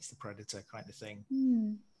X-Files meets the Predator kind of thing.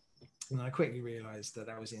 And I quickly realized that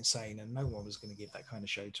I was insane and no one was going to give that kind of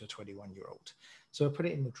show to a 21-year-old. So I put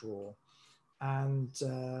it in the drawer. And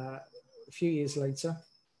a few years later,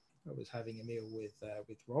 I was having a meal with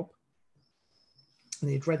Rob. And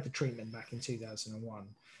he'd read the treatment back in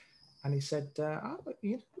 2001. And he said,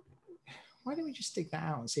 why don't we just dig that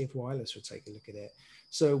out and see if Wireless would take a look at it?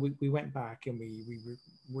 So we went back and we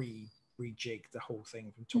rejigged the whole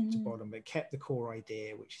thing from top to bottom, but kept the core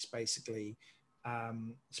idea, which is basically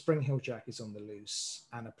Spring Heel Jack is on the loose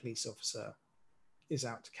and a police officer is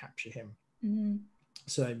out to capture him.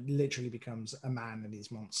 So it literally becomes a man and his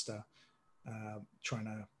monster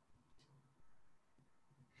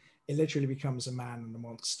it literally becomes a man and a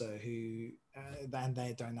monster who and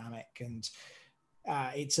their dynamic. And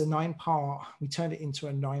it's a 9-part, we turned it into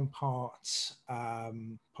a 9-part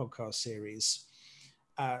podcast series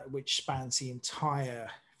which spans the entire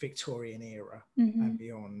Victorian era and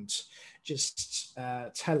beyond, just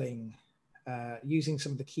telling, using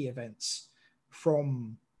some of the key events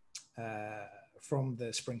from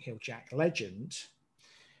the Spring Heel Jack legend,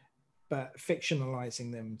 but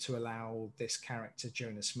fictionalizing them to allow this character,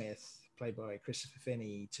 Jonah Smith, played by Christopher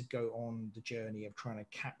Finney, to go on the journey of trying to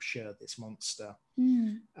capture this monster.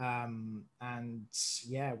 And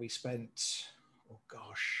yeah, we spent,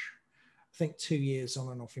 I think 2 years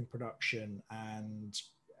on and off in production, and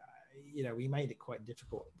we made it quite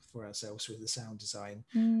difficult for ourselves with the sound design.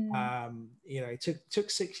 It took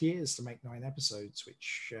 6 years to make 9 episodes,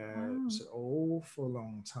 which was an awful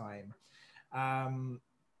long time.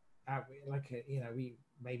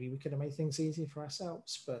 We could have made things easier for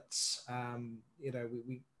ourselves, but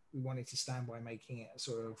we wanted to stand by making it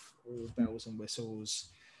sort of all bells and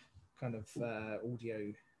whistles kind of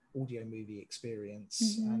audio movie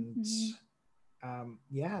experience.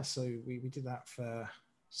 So we did that for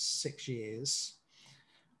 6 years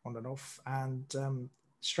on and off, and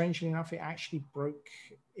strangely enough, it actually broke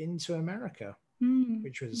into America,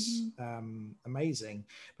 which was amazing.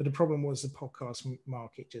 But the problem was the podcast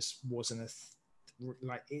market just wasn't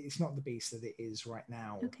it's not the beast that it is right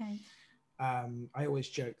now. I always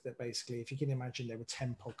joke that basically, if you can imagine there were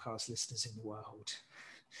 10 podcast listeners in the world,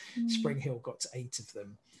 Spring Heel got to 8 of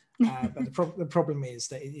them. But the problem is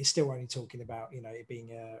that it's still only talking about it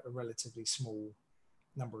being a relatively small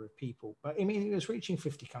number of people. But I mean, it was reaching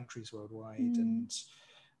 50 countries worldwide, and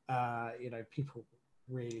people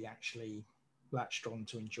really actually latched on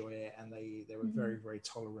to enjoy it, and they were very, very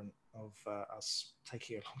tolerant of us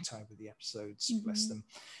taking a long time with the episodes. Bless them.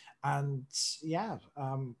 And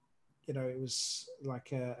it was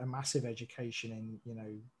like a massive education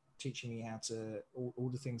in teaching me how to all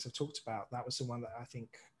the things I've talked about. That was the one that I think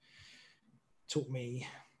taught me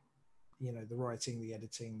the writing, the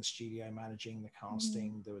editing, the studio managing, the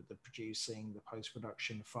casting, the producing, the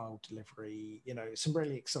post-production, the file delivery, some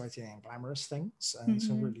really exciting and glamorous things, and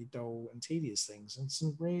some really dull and tedious things, and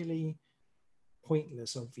some really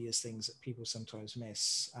pointless, obvious things that people sometimes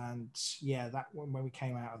miss. And yeah, that when we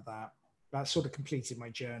came out of that, that sort of completed my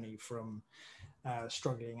journey from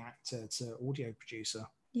struggling actor to audio producer.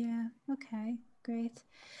 Yeah. Okay. Great.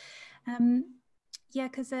 Um, yeah,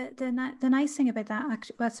 because the nice thing about that,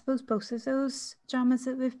 actually, well, I suppose both of those dramas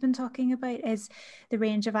that we've been talking about is the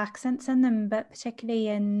range of accents in them, but particularly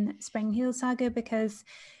in Spring Heel Saga, because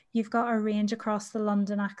you've got a range across the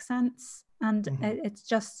London accents, and it's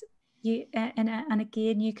just you, and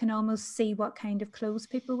again, you can almost see what kind of clothes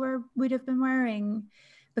people would have been wearing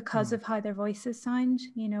because of how their voices sound.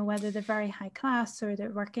 You know, whether they're very high class or they're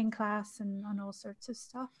working class, and all sorts of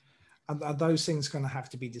stuff. And those things going to have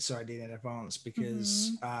to be decided in advance,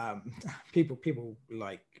 because people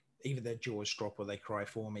like either their jaws drop or they cry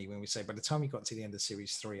for me when we say by the time we got to the end of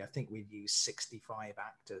series 3, I think we'd used 65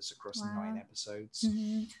 actors across 9 episodes.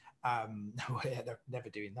 No, they're never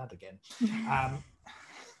doing that again.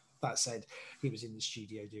 That said, he was in the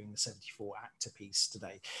studio doing the 74 actor piece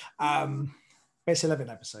today. But it's 11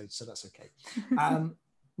 episodes, so that's okay.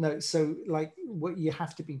 No, so like what you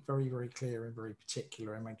have to be very, very clear and very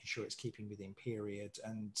particular and making sure it's keeping within period.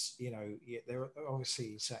 And, you know, there are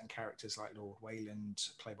obviously certain characters like Lord Wayland,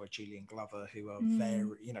 played by Julian Glover, who are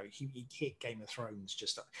very, you know, he hit Game of Thrones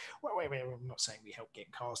just, wait, I'm not saying we helped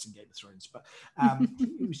get cast in Game of Thrones, but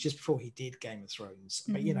it was just before he did Game of Thrones.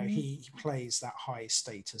 But, you know, he plays that high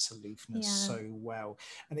status aloofness so well.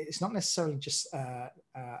 And it's not necessarily just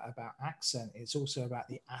about accent, it's also about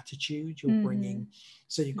the attitude you're bringing.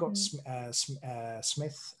 So you've got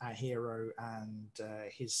Smith, our hero, and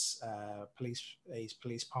his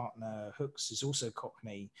police partner Hooks is also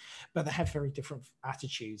Cockney, but they have very different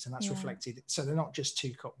attitudes, and that's reflected. So they're not just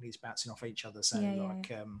two Cockneys bouncing off each other, sounding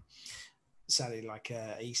like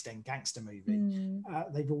a East End gangster movie.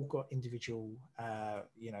 They've all got individual,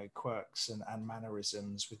 you know, quirks and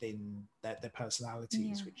mannerisms within their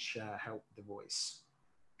personalities, which help the voice.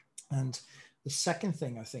 And the second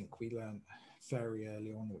thing I think we learned very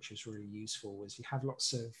early on, which was really useful, was you have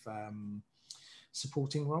lots of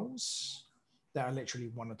supporting roles that are literally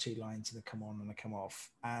 1 or 2 lines and they come on and they come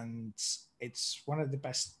off. And it's one of the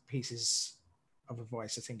best pieces of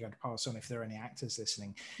advice I think I'd pass on if there are any actors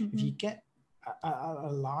listening. If you get a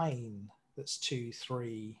line that's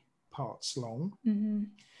 2-3 parts long,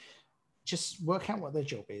 just work out what their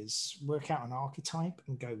job is, work out an archetype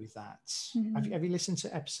and go with that. Have you listened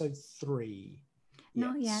to episode 3?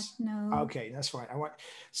 Not yet, no. Okay, that's fine.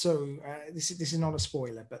 So this is not a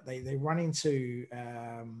spoiler, but they run into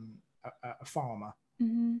a farmer,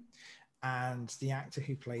 and the actor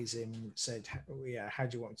who plays him said, "Yeah, how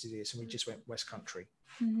do you want me to do this?" And we just went West Country,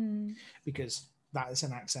 because that is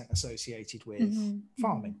an accent associated with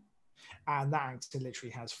farming, and that actor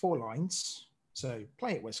literally has 4 lines. So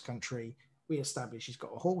play it West Country. We establish he's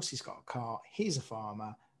got a horse, he's got a car, he's a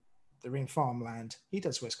farmer. They're in farmland. He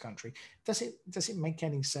does West Country. Does it make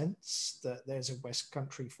any sense that there's a West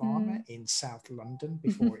Country farmer in South London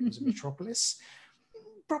before it was a metropolis?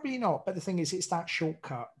 Probably not. But the thing is, it's that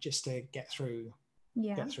shortcut just to get through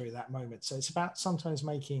that moment. So it's about sometimes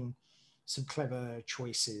making some clever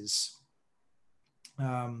choices,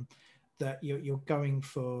 that you're going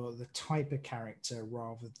for the type of character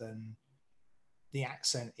rather than the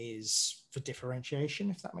accent is for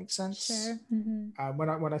differentiation, if that makes sense. Sure.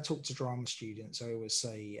 When I talk to drama students, I always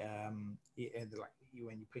say, like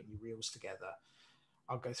when you put your reels together,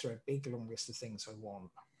 I'll go through a big long list of things I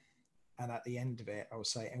want, and at the end of it, I'll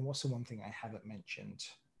say, and what's the one thing I haven't mentioned?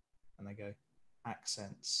 And they go,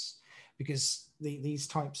 accents, because these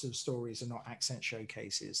types of stories are not accent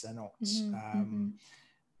showcases. They're not.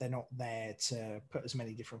 They're not there to put as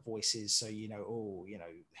many different voices. So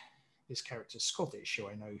this character's Scottish,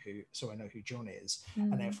 so I know who John is,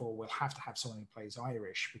 and therefore we'll have to have someone who plays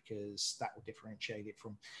Irish because that will differentiate it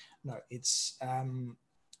from. No, it's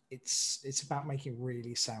about making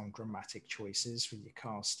really sound dramatic choices with your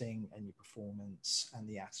casting and your performance and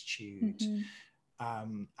the attitude.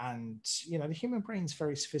 And the human brain's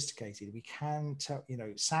very sophisticated. We can tell,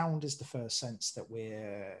 sound is the first sense that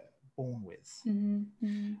we're born with.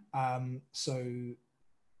 So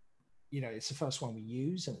it's the first one we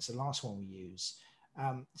use and it's the last one we use.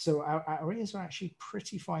 So our ears are actually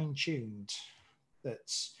pretty fine-tuned.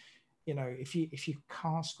 That, if you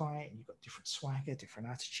cast right and you've got different swagger, different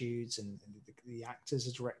attitudes, and the actors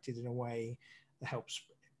are directed in a way that helps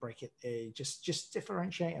break it, just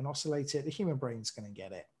differentiate and oscillate it, the human brain's going to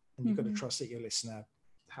get it. And you've got to trust that your listener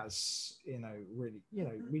has, really,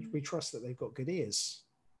 we trust that they've got good ears.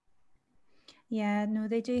 Yeah, no,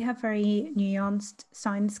 they do have very nuanced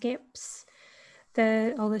soundscapes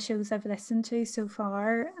all the shows I've listened to so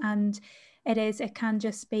far, and it can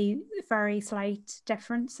just be very slight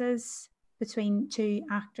differences between two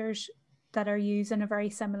actors that are using a very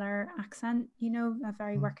similar accent, a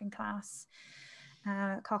very working class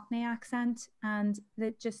Cockney accent, and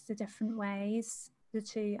just the different ways the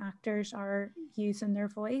two actors are using their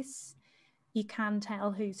voice. You can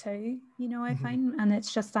tell who's who, I find, and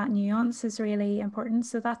it's just that nuance is really important.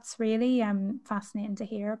 So that's really fascinating to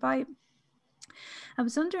hear about. I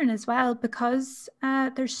was wondering as well, because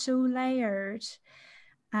they're so layered,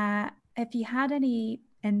 if you had any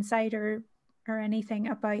insight or anything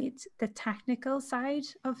about the technical side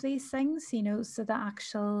of these things, so the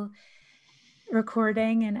actual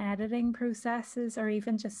recording and editing processes, or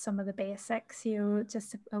even just some of the basics,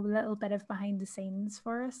 just a little bit of behind the scenes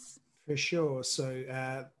for us. For sure. So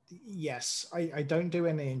yes, I don't do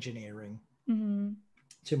any engineering.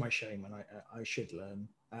 To my shame, and I should learn.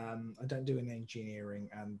 I don't do any engineering,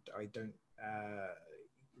 and I don't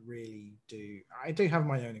really do. I do have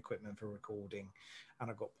my own equipment for recording, and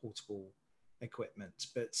I've got portable equipment.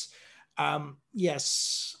 But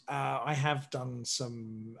yes, I have done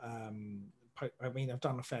some. I've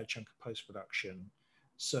done a fair chunk of post production.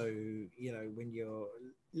 So when you're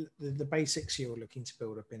the basics you're looking to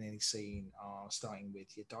build up in any scene are starting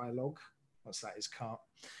with your dialogue. Once that is cut,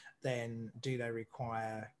 then do they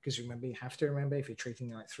require, because remember, you have to remember, if you're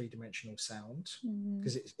treating like three-dimensional sound,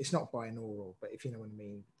 because it's not binaural, but if you know what I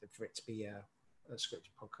mean, for it to be a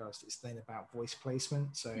scripted podcast, it's then about voice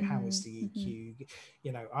placement. So how is the EQ,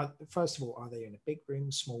 first of all, are they in a big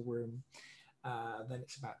room, small room? Then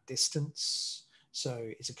it's about distance. So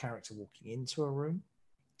is a character walking into a room?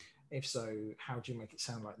 If so, how do you make it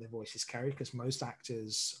sound like their voice is carried? Because most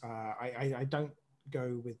actors, I don't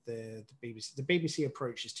go with the BBC. The BBC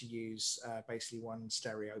approach is to use basically one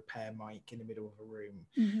stereo pair mic in the middle of a room,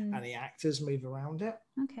 and the actors move around it.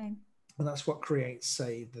 Okay. And that's what creates,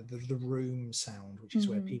 say, the room sound, which is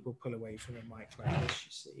where people pull away from the mic like this,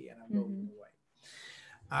 you see, and I'm rolling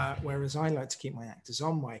away. Whereas I like to keep my actors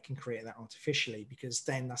on mic and create that artificially, because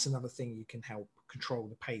then that's another thing you can help control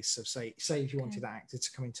the pace of, say if you wanted that actor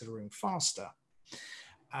to come into the room faster.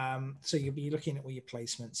 So you'll be looking at all your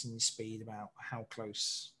placements and your speed about how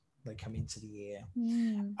close they come into the ear.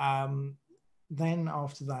 Then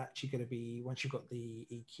after that, you're going to be, once you've got the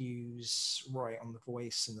EQs right on the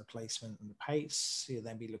voice and the placement and the pace, you'll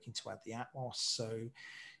then be looking to add the Atmos. So,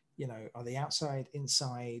 are they outside,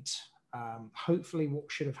 inside? Hopefully what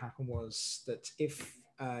should have happened was that if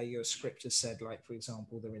your script has said, like, for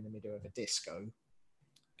example, they're in the middle of a disco,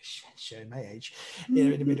 showing my age,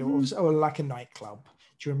 in the middle of, or like a nightclub.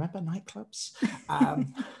 Do you remember nightclubs?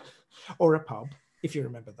 Or a pub, if you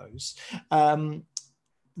remember those.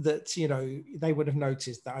 That they would have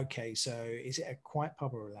noticed that, okay, so is it a quiet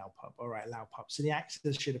pub or a loud pub? All right, loud pub. So the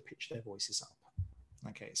actors should have pitched their voices up.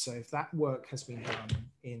 Okay, so if that work has been done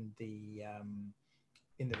in the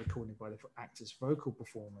recording by the actor's vocal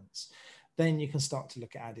performance, then you can start to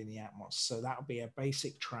look at adding the Atmos. So that would be a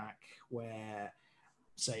basic track where,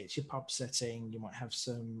 say, it's your pub setting, you might have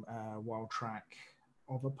some wild track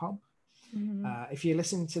of a pub. If you're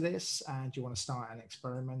listening to this and you want to start and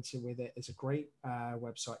experimenting with it, there's a great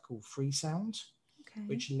website called Free Sound,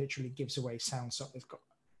 which literally gives away sound. So it's got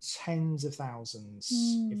tens of thousands,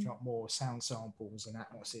 if not more, sound samples and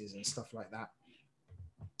atmoses and stuff like that,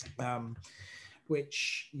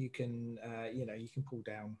 which you can you can pull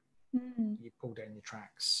down. You pull down your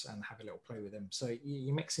tracks and have a little play with them. So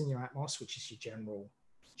you mix in your Atmos, which is your general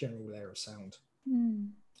layer of sound,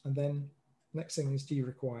 and then next thing is, do you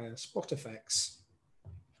require spot effects?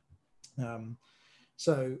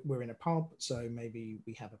 So we're in a pub, so maybe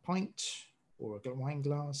we have a pint or a wine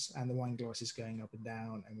glass, and the wine glass is going up and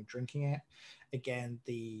down and we're drinking it. Again,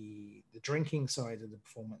 the drinking side of the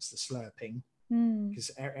performance, the slurping,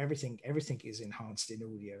 because everything is enhanced in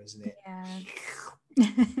audio, isn't it?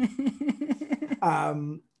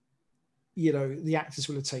 The actors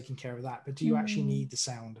will have taken care of that, but do you actually need the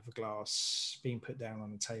sound of a glass being put down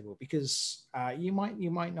on the table? Because you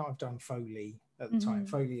might not have done Foley at the time.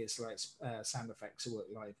 Foley is like sound effects to work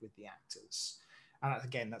live with the actors, and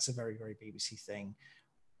again, that's a very, very BBC thing.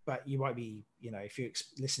 But you might be, if you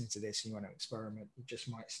listen to this and you want to experiment, you just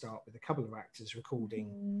might start with a couple of actors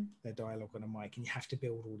recording their dialogue on a mic, and you have to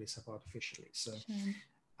build all this up artificially. So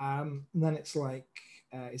then it's like,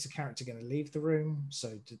 is the character going to leave the room?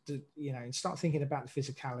 So and start thinking about the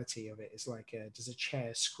physicality of it. It's like, does a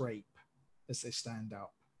chair scrape as they stand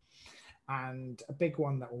up? And a big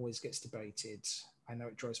one that always gets debated, I know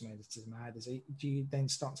it drives my editors mad, is do you then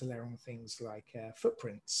start to layer on things like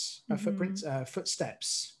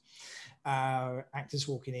footsteps? Actors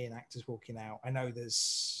walking in, actors walking out. I know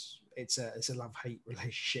it's a love-hate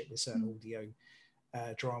relationship with certain audio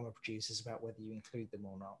drama producers about whether you include them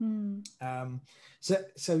or not.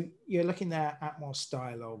 So you're looking at Atmos,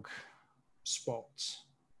 dialogue, spot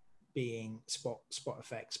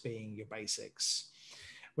effects being your basics.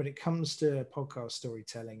 When it comes to podcast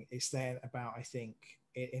storytelling, it's then about, I think,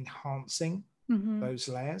 enhancing those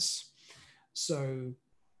layers. So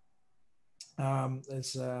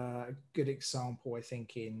there's a good example, I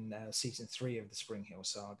think, in season 3 of the Spring Hill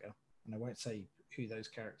Saga, and I won't say who those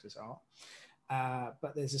characters are,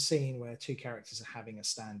 but there's a scene where 2 characters are having a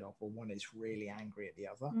standoff, or one is really angry at the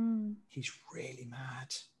other. He's really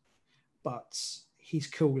mad, but he's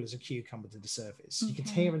cool as a cucumber to the surface. You can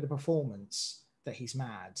hear in the performance that he's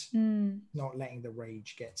mad, not letting the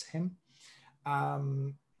rage get to him.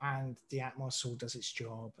 And the Atmos all does its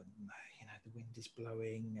job, and the wind is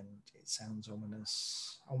blowing and it sounds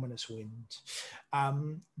ominous wind.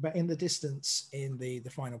 But in the distance, in the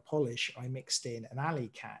final polish, I mixed in an alley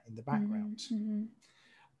cat in the background. And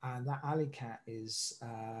that alley cat is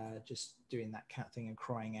just doing that cat thing and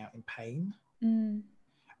crying out in pain. And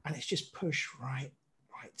it's just pushed right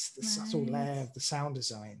to the subtle layer of the sound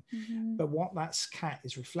design. But what that cat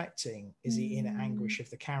is reflecting is the inner anguish of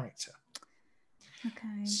the character.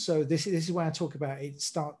 Okay. So this is where I talk about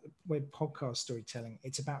with podcast storytelling.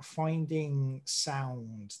 It's about finding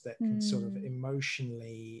sound that can sort of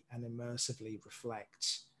emotionally and immersively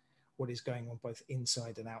reflect what is going on both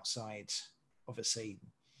inside and outside of a scene.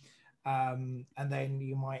 And then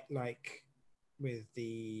you might with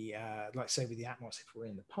the say with the Atmos, if we're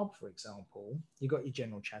in the pub, for example, you got your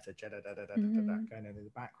general chatter going on in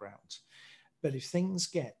the background. But if things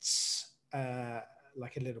get a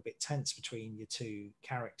little bit tense between your 2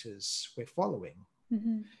 characters we're following,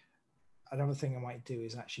 another thing I might do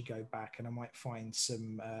is actually go back and I might find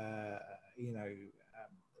some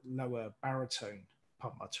lower baritone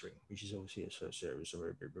pub muttering, which is obviously a serious,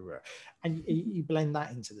 and you blend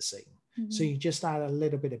that into the scene. So you just add a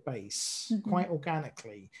little bit of bass quite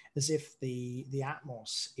organically, as if the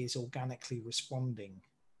Atmos is organically responding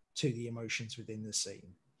to the emotions within the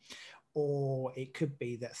scene. Or it could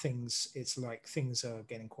be that things are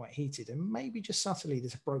getting quite heated, and maybe just subtly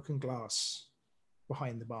there's a broken glass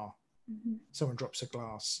behind the bar. Someone drops a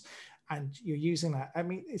glass, and you're using that. I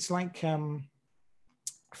mean, it's like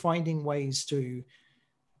finding ways to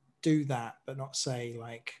do that, but not say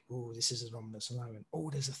oh, this is an ominous moment. Oh,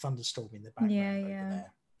 there's a thunderstorm in the background over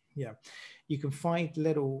there. Yeah, you can find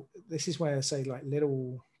little. This is where I say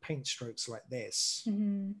little paint strokes like this.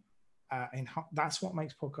 And that's what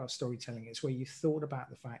makes podcast storytelling. It's where you thought about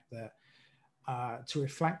the fact that to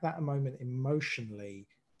reflect that moment emotionally,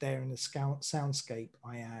 there in the soundscape,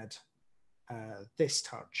 I add this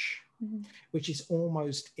touch, which is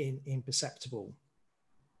almost imperceptible,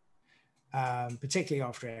 particularly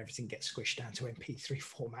after everything gets squished down to MP3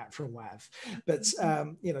 format for a WAV. But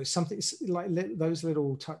something like those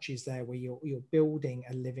little touches there, where you're building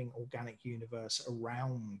a living organic universe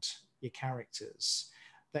around your characters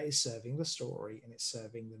that is serving the story, and it's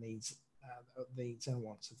serving the needs and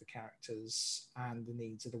wants of the characters and the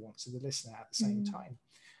needs and the wants of the listener at the same time.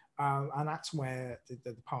 And that's where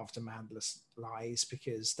the path to madness lies,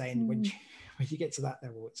 because then when you get to that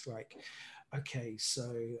level, it's like, okay,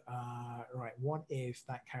 so right, what if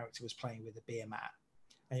that character was playing with a beer mat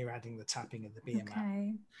and you're adding the tapping of the beer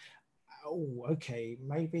mat? Oh, okay,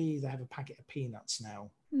 maybe they have a packet of peanuts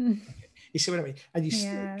now. Okay. You see what I mean? And you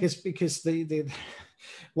because the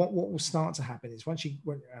what will start to happen is once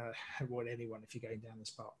anyone, if you're going down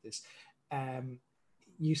this path, this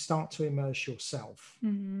you start to immerse yourself,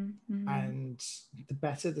 and the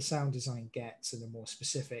better the sound design gets and the more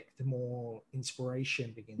specific, the more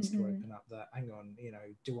inspiration begins to open up. That hang on,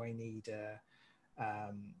 do I need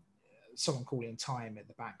someone calling time at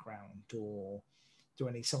the background, or do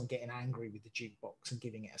I need someone getting angry with the jukebox and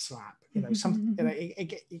giving it a slap?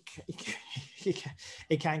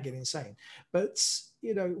 It can get insane. But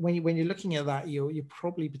when you're looking at that, you're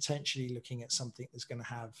probably potentially looking at something that's going to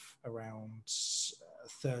have around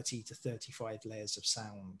 30 to 35 layers of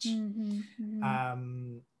sound,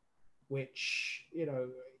 which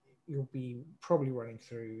you'll be probably running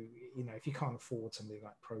through. If you can't afford something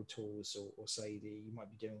like Pro Tools or Sadie, you might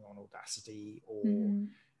be doing on Audacity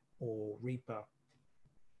or Reaper.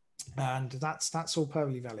 And that's all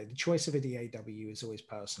perfectly valid. The choice of a DAW is always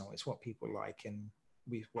personal. It's what people like and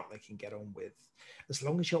with what they can get on with. As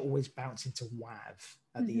long as you're always bouncing to WAV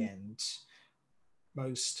at the end,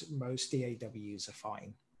 most DAWs are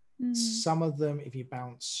fine. Some of them, if you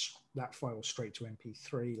bounce that file straight to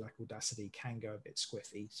MP3, like Audacity, can go a bit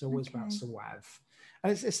squiffy. So always bounce to WAV,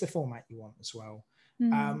 and it's the format you want as well.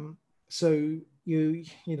 So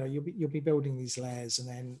you'll be building these layers, and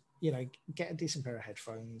then get a decent pair of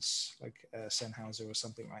headphones, like Sennheiser or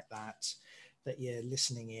something like that you're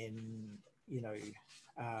listening in. You're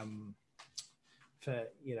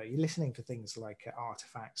listening for things like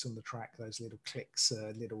artifacts on the track, those little clicks,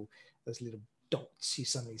 those little dots you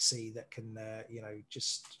suddenly see that can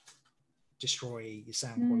just destroy your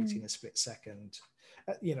sound quality in a split second.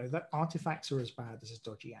 That artifacts are as bad as a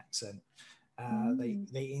dodgy accent.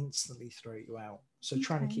 They instantly throw you out. So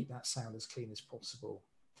trying to keep that sound as clean as possible.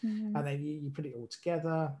 And then you put it all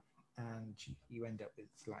together, and you end up with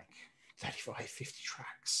like 35, 50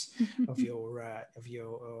 tracks of your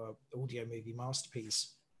audio movie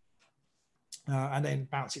masterpiece, and then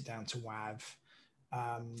bounce it down to WAV.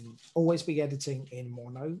 Always be editing in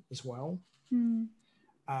mono as well,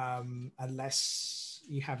 unless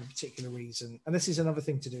you have a particular reason. And this is another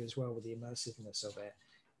thing to do as well with the immersiveness of it,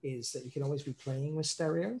 is that you can always be playing with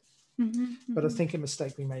stereo. But I think a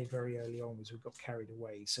mistake we made very early on was we got carried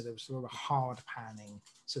away. So there was a lot of hard panning.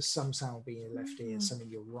 So some sound will be in your left ear, some in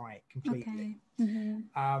your right completely. And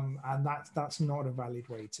that's not a valid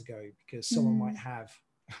way to go, because someone might have,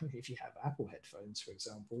 if you have Apple headphones, for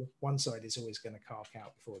example, one side is always going to cark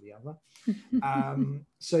out before the other.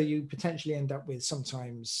 So you potentially end up with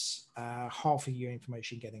sometimes half of your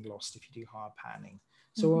information getting lost if you do hard panning.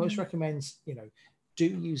 So I always recommend, do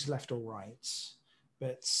use left or right,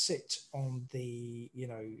 but sit on the,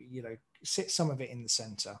 sit some of it in the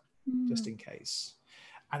center just in case.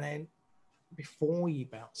 And then before you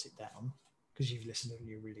bounce it down, because you've listened on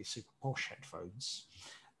your really super posh headphones,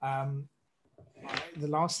 the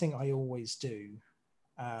last thing I always do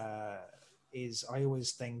is I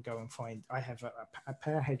always then go and find, I have a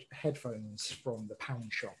pair of headphones from the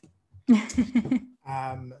pound shop.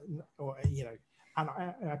 And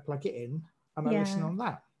I plug it in and I listen on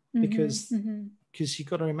that, because you've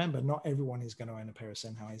got to remember, not everyone is going to own a pair of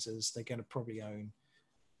Sennheisers. They're going to probably own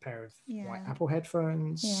a pair of white Apple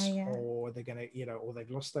headphones, or they're going to, or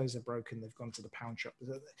they've lost those, they're broken, they've gone to the pound shop.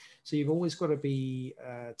 So you've always got to be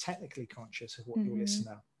technically conscious of what your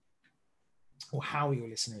listener, or how your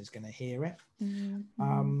listener is going to hear it.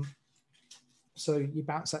 So you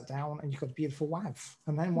bounce that down and you've got a beautiful WAV.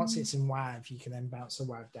 And then once it's in WAV, you can then bounce the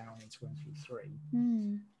WAV down into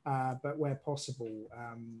MP3. But where possible,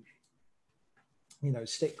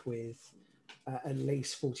 stick with at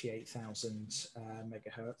least 48,000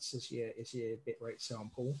 megahertz as your bitrate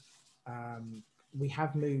sample. We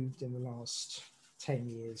have moved in the last 10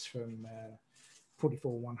 years from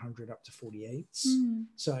 44/100 up to 48.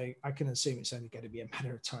 So I can assume it's only going to be a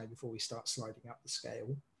matter of time before we start sliding up the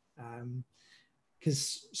scale.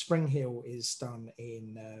 Because Spring Hill is done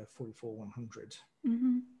in 44/100,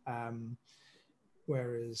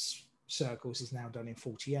 whereas Circles is now done in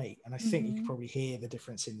 48, and I think you can probably hear the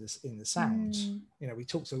difference in the sound. We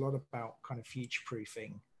talked a lot about kind of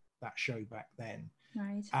future-proofing that show back then,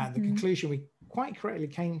 and the conclusion we quite correctly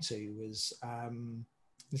came to was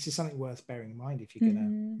this is something worth bearing in mind if you're going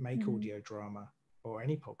to make audio drama or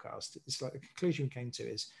any podcast. It's like the conclusion we came to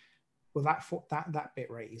is, well, that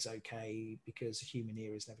bit rate is okay because the human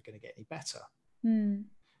ear is never going to get any better. And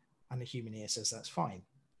the human ear says that's fine.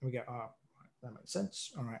 And we go, that makes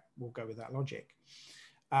sense. All right, we'll go with that logic.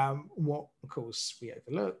 What, of course, we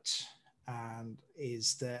overlooked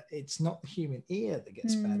is that it's not the human ear that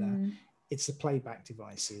gets better. It's the playback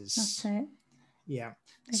devices. That's it. Yeah,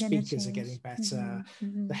 speakers are getting better,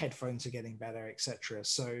 the headphones are getting better, etc.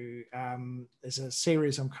 So there's a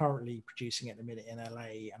series I'm currently producing at the minute in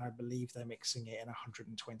LA, and I believe they're mixing it in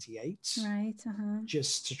 128,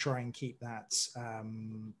 just to try and keep that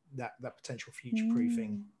that potential future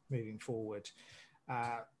proofing moving forward.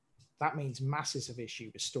 That means massive issue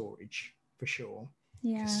with storage for sure.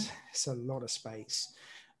 It's a lot of space,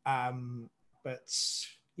 but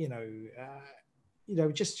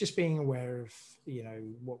just being aware of,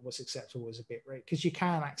 what was acceptable as a bit rate, because you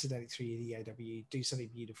can accidentally through your DAW do something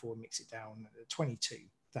beautiful and mix it down at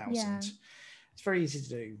 22,000. It's very easy to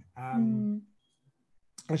do.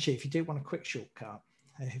 Actually, if you do want a quick shortcut,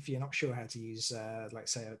 if you're not sure how to use, like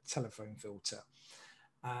say a telephone filter,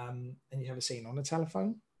 and you have a scene on a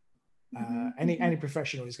telephone, any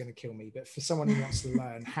professional is going to kill me, but for someone who wants to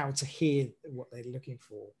learn how to hear what they're looking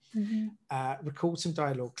for, record some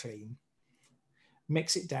dialogue clean,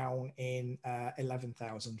 mix it down in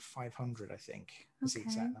 11,500, I think is the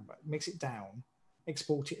exact number. Mix it down,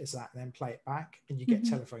 export it as that, and then play it back, and you get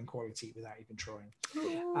telephone quality without even trying.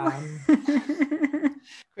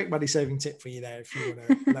 Quick money saving tip for you there if you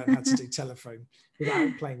want to learn how to do telephone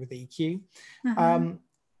without playing with EQ.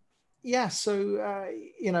 So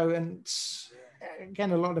and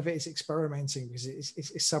again, a lot of it is experimenting, because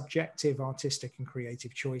it's subjective, artistic, and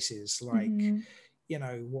creative choices. Like,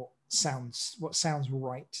 what sounds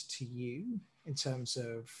right to you in terms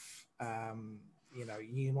of,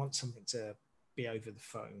 you want something to be over the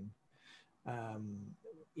phone.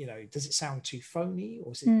 Does it sound too phony,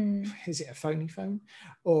 or is it a phony phone,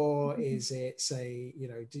 or is it, say,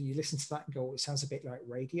 do you listen to that and go, it sounds a bit like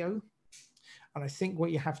radio? And I think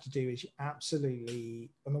what you have to do is you absolutely,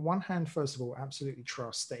 on the one hand, first of all, absolutely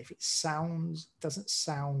trust that if it doesn't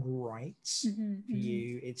sound right for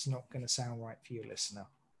you, it's not going to sound right for your listener.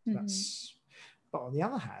 But on the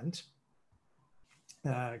other hand,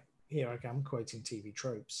 here I'm quoting TV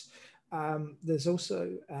tropes. There's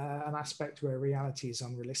also an aspect where reality is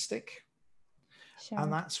unrealistic. Sure.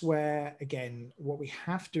 And that's where, again, what we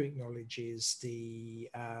have to acknowledge is the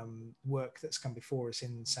work that's come before us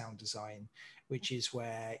in sound design, which is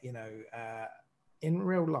where, in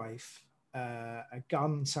real life, a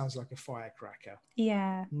gun sounds like a firecracker.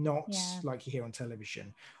 Yeah. Not like you hear on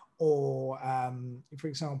television. Or, for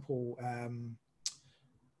example,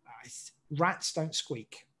 rats don't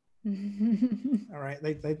squeak. All right,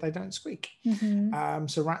 they don't squeak.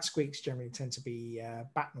 So rat squeaks generally tend to be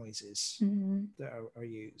bat noises that are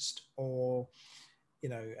used, or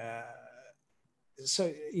a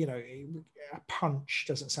punch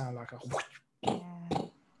doesn't sound like a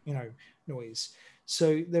noise.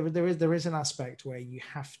 So there is an aspect where you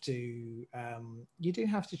have to you do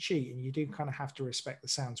have to cheat, and you do kind of have to respect the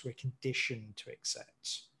sounds we're conditioned to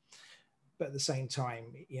accept. But at the same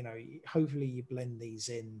time, hopefully you blend these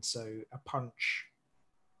in, so a punch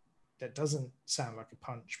that doesn't sound like a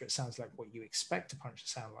punch, but sounds like what you expect a punch to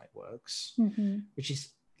sound like works, which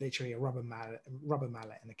is literally a rubber mallet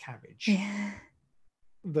and a cabbage,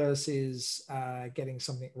 versus getting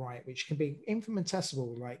something right, which can be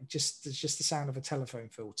infinitesimal, like just the sound of a telephone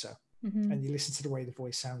filter, and you listen to the way the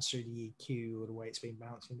voice sounds through the EQ or the way it's being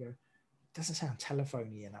bounced, and go, it doesn't sound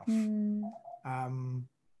telephony enough.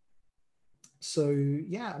 So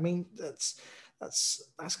yeah, I mean that's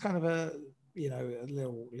kind of a a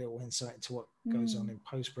little insight into what goes on in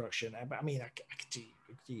post-production. But I mean, I could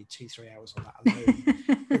do 2-3 hours on that alone.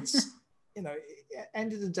 It's at the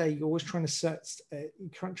end of the day, you're always trying to serve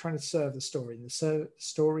the story, and the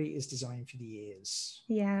story is designed for the ears.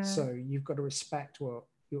 Yeah. So you've got to respect what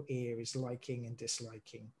your ear is liking and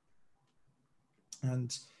disliking,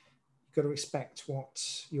 and got to respect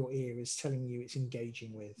what your ear is telling you it's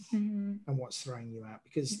engaging with, and what's throwing you out.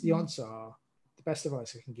 Because the odds are, the best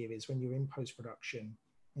advice I can give is, when you're in post-production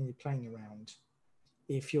and you're playing around,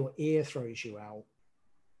 if your ear throws you out,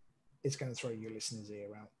 it's going to throw your listener's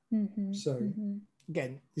ear out.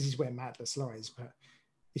 Again, this is where madness lies, but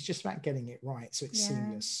it's just about getting it right so it's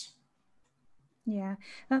seamless. Yeah,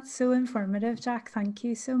 that's so informative, Jack. Thank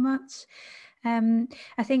you so much. I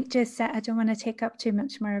think I don't want to take up too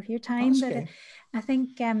much more of your time, but okay. I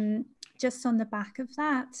think just on the back of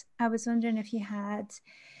that, I was wondering if you had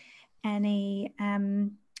any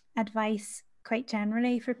advice quite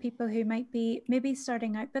generally for people who might be maybe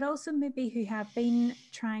starting out, but also maybe who have been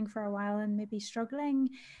trying for a while and maybe struggling,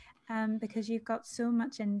 because you've got so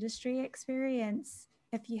much industry experience.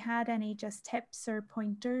 If you had any just tips or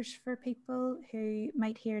pointers for people who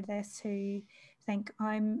might hear this, who think,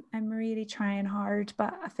 I'm really trying hard,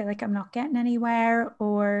 but I feel like I'm not getting anywhere,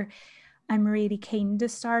 or I'm really keen to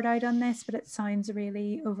start out on this, but it sounds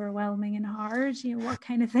really overwhelming and hard. What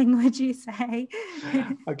kind of thing would you say?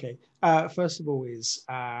 Okay. First of all is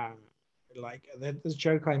like the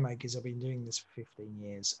joke I make is I've been doing this for 15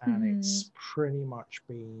 years, and it's pretty much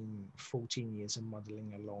been 14 years of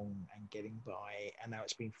muddling along and getting by, and now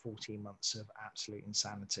it's been 14 months of absolute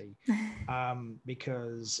insanity,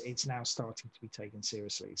 because it's now starting to be taken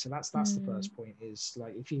seriously. So that's the first point, is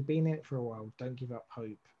like, if you've been in it for a while, don't give up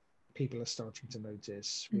hope. People are starting to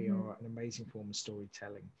notice. We are an amazing form of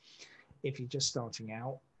storytelling. If you're just starting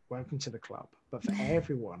out, welcome to the club. But for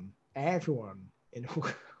everyone in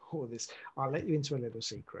all this, I'll let you into a little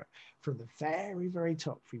secret. From the very, very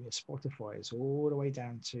top, from your Spotify's all the way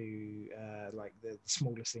down to like the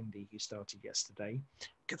smallest indie who started yesterday.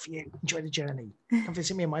 Good for you. Enjoy the journey. Come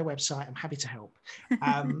visit me on my website. I'm happy to help.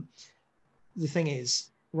 The thing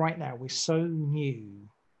is, right now, we're so new.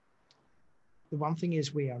 The one thing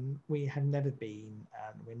is we have never been,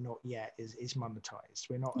 and we're not yet, is monetized.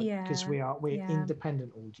 We're not, because we're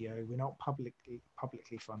independent audio. We're not publicly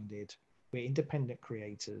funded. We're independent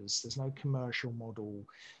creators. There's no commercial model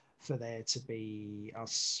for there to be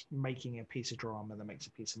us making a piece of drama that makes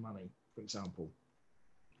a piece of money, for example.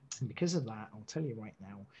 And because of that, I'll tell you right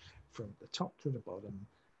now, from the top to the bottom,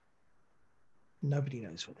 nobody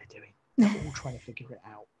knows what they're doing. They're all trying to figure it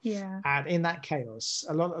out. Yeah. And in that chaos,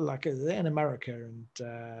 a lot of like in America, and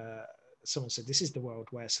someone said, this is the Wild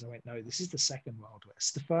West. And I went, no, this is the second Wild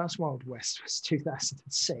West. The first Wild West was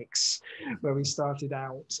 2006, where we started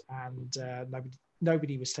out, and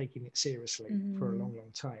nobody was taking it seriously for a long,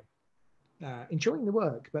 long time. Enjoying the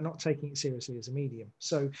work, but not taking it seriously as a medium.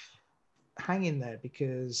 So hang in there,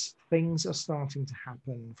 because things are starting to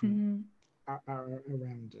happen from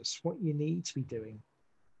around us. What you need to be doing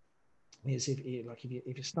is if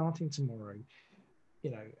you're starting tomorrow,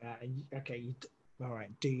 okay, all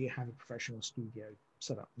right, do you have a professional studio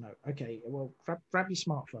set up? No. Okay, well, grab your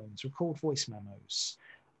smartphones, record voice memos,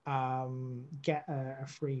 get a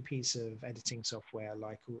free piece of editing software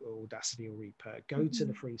like Audacity or Reaper, go to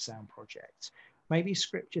the Free Sound Project, maybe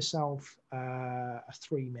script yourself a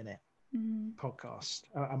 3-minute podcast,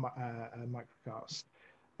 a microcast.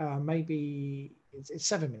 Maybe it's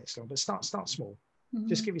 7 minutes long, but start small.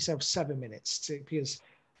 Just give yourself 7 minutes because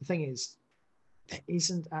the thing is, there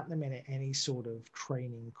isn't at the minute any sort of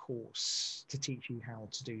training course to teach you how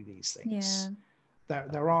to do these things.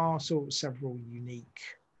 There are sort of several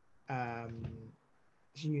unique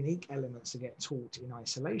elements that get taught in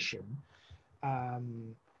isolation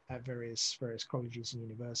at various colleges and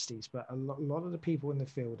universities, but a lot of the people in the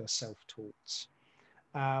field are self-taught.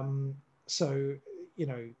 So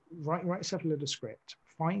write yourself a little script.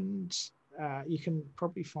 You can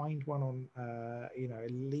probably find one on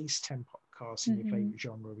at least 10 podcasts in your favorite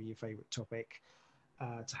genre or your favorite topic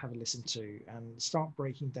to have a listen to, and start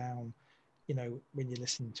breaking down when you're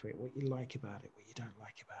listening to it, what you like about it, what you don't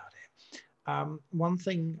like about it. One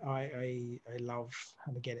thing I love,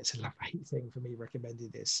 and again it's a love-hate thing for me recommending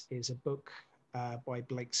this, is a book by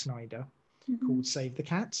Blake Snyder called Save the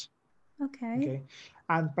Cat. Okay.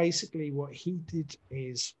 And basically what he did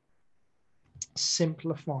is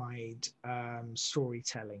simplified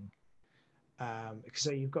storytelling.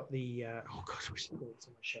 So you've got the which is on my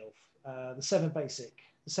shelf, the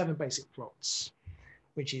seven basic plots,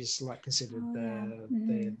 which is like considered the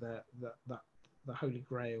holy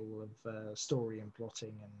grail of story and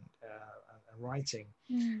plotting and writing.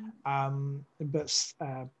 But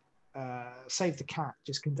Save the Cat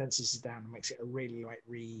just condenses it down and makes it a really light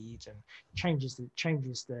read, and changes the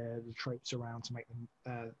tropes around to make them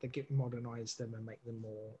modernize them and make them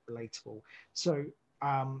more relatable. So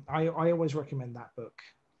I always recommend that book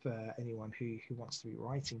for anyone who wants to be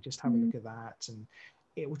writing. Just have a look at that, and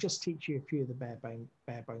it will just teach you a few of the bare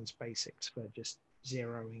bones basics for just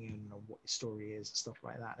zeroing in on what your story is and stuff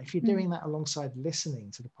like that. And if you're doing that alongside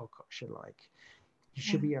listening to the podcast you like, you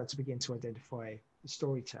should be able to begin to identify the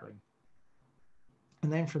storytelling.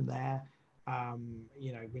 And then from there, when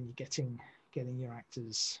you're getting your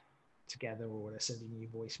actors together, or they're sending you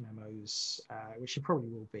voice memos, which you probably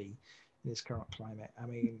will be in this current climate. I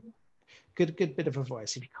mean, good bit of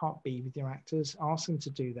advice: if you can't be with your actors, ask them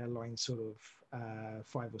to do their lines sort of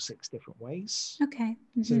 5 or 6 different ways. Okay.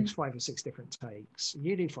 So it's 5 or 6 different takes.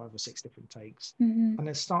 You do 5 or 6 different takes, and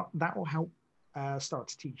then that will help start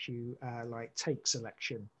to teach you like take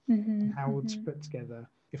selection, and how to put together.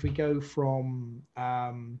 If we go from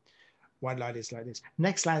one line is like this,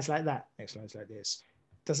 next line is like that, next line is like this,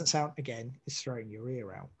 doesn't sound, again, it's throwing your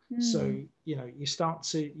ear out. So you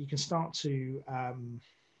can start to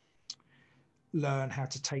learn how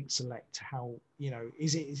to take select, how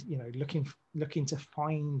is it looking to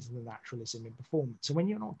find the naturalism in performance. So when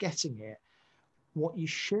you're not getting it, what you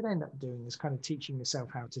should end up doing is kind of teaching yourself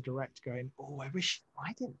how to direct, going, oh, I wish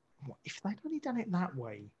I didn't, if they'd only done it that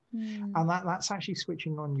way. And that's actually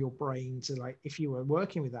switching on your brain to, like, if you were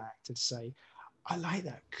working with that actor, to say, I like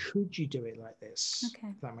that, could you do it like this? Okay.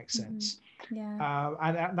 If that makes sense. Yeah.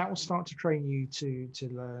 And that will start to train you to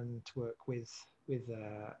learn to work with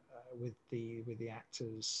the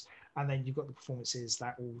actors. And then you've got the performances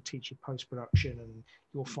that will teach you post-production, and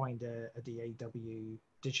you'll find a DAW,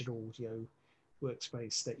 digital audio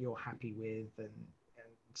workspace that you're happy with, and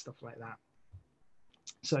stuff like that.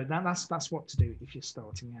 So that's what to do if you're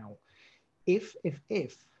starting out. If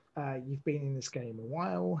you've been in this game a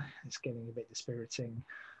while, it's getting a bit dispiriting,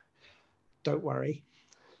 don't worry,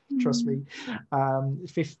 trust me.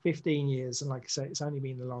 15 years, and like I say, it's only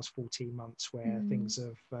been the last 14 months where things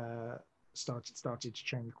have started to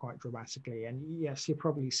change quite dramatically. And yes, you're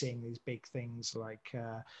probably seeing these big things like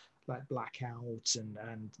Blackout and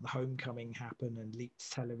the Homecoming happen, and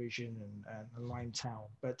leaked television and Limetown.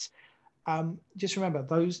 But Just remember,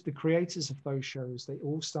 the creators of those shows, they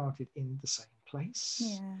all started in the same place.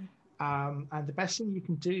 Yeah. And the best thing you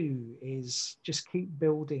can do is just keep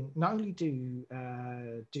building. Not only do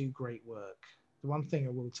great work. The one thing I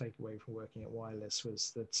will take away from working at Wireless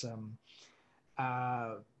was that,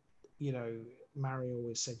 you know, Mary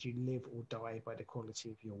always said you live or die by the quality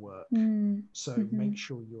of your work. So make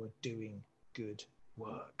sure you're doing good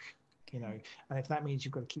work. You know, and if that means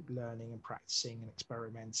you've got to keep learning and practicing and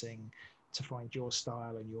experimenting to find your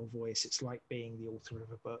style and your voice, it's like being the author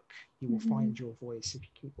of a book. You will find your voice if you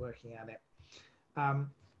keep working at it.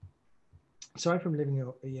 Aside from living,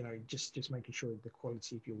 you know, just making sure the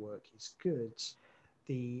quality of your work is good.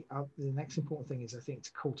 The next important thing is, I think,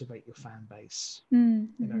 to cultivate your fan base. You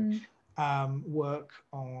know, work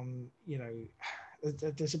on, you know,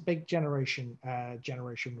 there's a big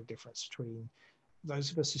generational difference between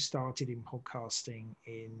those of us who started in podcasting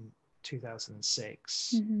in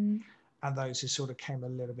 2006 and those who sort of came a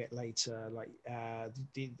little bit later, like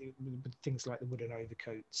the things like the Wooden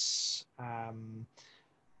Overcoats and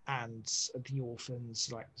the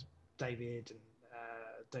Orphans, like David and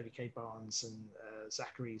David K. Barnes and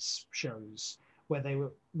Zachary's shows,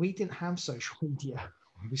 where we didn't have social media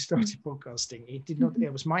when we started podcasting. It did not.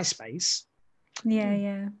 It was MySpace.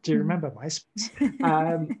 Yeah. Do you remember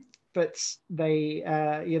MySpace? But they,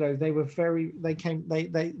 you know, those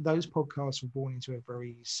podcasts were born into a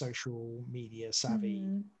very social media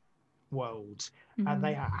savvy world, and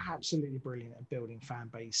they are absolutely brilliant at building fan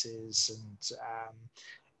bases and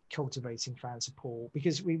cultivating fan support,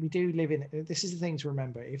 because we do live in, this is the thing to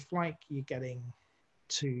remember, if like you're getting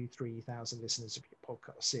 2,000-3,000 listeners of your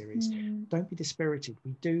podcast series, don't be dispirited.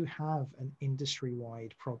 We do have an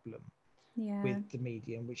industry-wide problem with the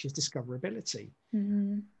medium, which is discoverability,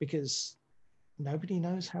 because nobody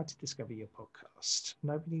knows how to discover your podcast.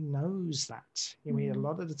 Nobody knows that. I mean, a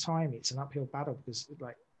lot of the time it's an uphill battle, because,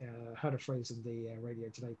 like, I heard a phrase in the radio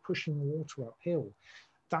today, pushing water uphill.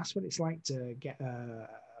 That's what it's like to get a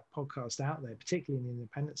podcast out there, particularly in the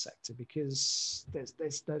independent sector, because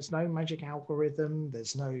there's no magic algorithm.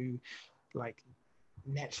 There's no like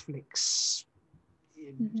Netflix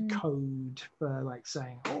code for like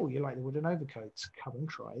saying, oh, you like the Wooden Overcoats, come and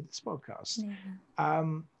try this podcast.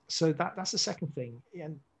 So that's the second thing.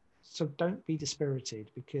 And so don't be dispirited,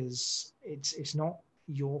 because it's not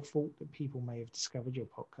your fault that people may have discovered your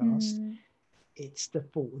podcast. It's the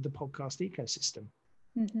fault of the podcast ecosystem.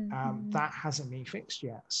 That hasn't been fixed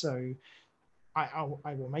yet. So I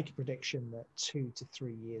will make a prediction that 2 to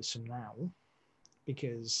 3 years from now,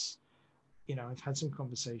 because, you know, I've had some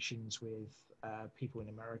conversations with people in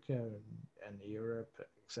America and Europe,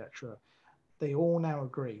 etc. They all now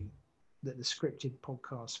agree that the scripted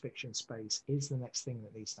podcast fiction space is the next thing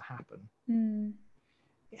that needs to happen.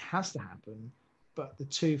 It has to happen, but the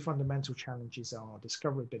two fundamental challenges are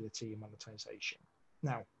discoverability and monetization.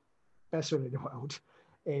 Now, best will in the world,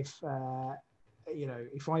 if you know,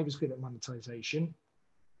 if I was good at monetization,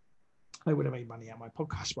 I would have made money out of my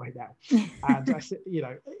podcast right now. And I think, you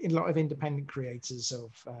know, a lot of independent creators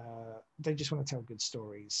they just want to tell good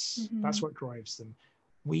stories. That's what drives them.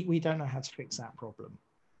 We don't know how to fix that problem.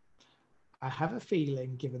 I have a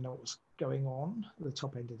feeling, given what's going on at the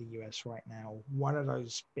top end of the US right now, one of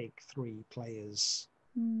those big three players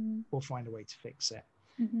will find a way to fix it.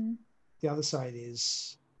 The other side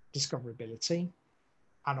is discoverability.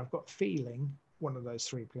 And I've got a feeling one of those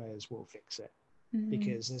three players will fix it,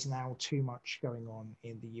 because there's now too much going on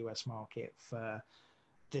in the US market for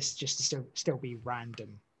this just to still be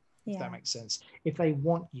random, if that makes sense. If they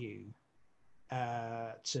want you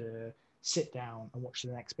to sit down and watch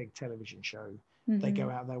the next big television show, they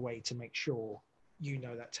go out their way to make sure you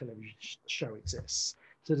know that television show exists.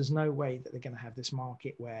 So there's no way that they're going to have this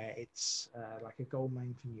market where it's like a gold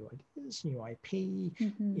mine for new ideas, new IP.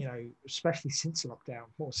 You know, especially since lockdown,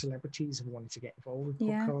 more celebrities have wanted to get involved with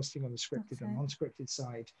podcasting on the scripted and non-scripted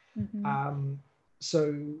side. So,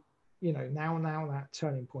 you know, now that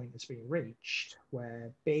turning point has been reached,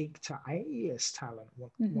 where big to A-list talent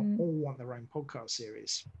all want their own podcast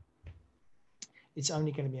series. It's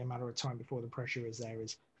only going to be a matter of time before the pressure is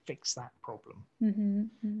fix that problem.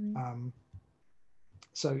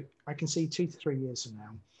 So I can see 2 to 3 years from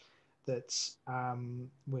now that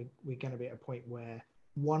we're going to be at a point where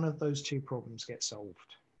one of those two problems gets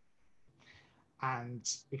solved. And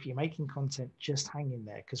if you're making content, just hang in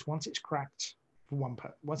there, because once it's cracked for one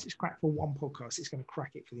podcast, it's going to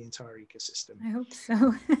crack it for the entire ecosystem. I hope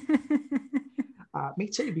so. Me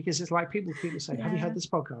too, because it's like people say, have you heard this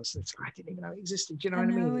podcast? It's like, I didn't even know it existed. Do you know what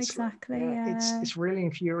I mean? It's exactly. like, it's really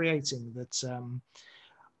infuriating that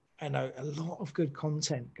I know a lot of good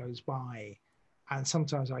content goes by And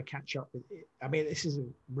sometimes I catch up with it. I mean, this is a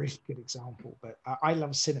really good example, but I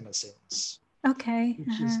love cinema sins, Okay.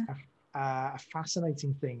 which is a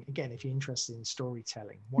fascinating thing. Again, if you're interested in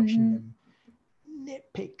storytelling, watching Mm-hmm. them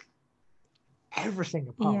nitpick everything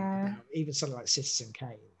apart Yeah. about even something like Citizen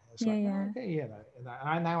Kane. It's Yeah. like, oh, Yeah. okay, you know, and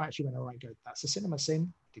I now actually when I write, go, that's a cinema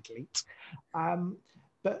sin, delete.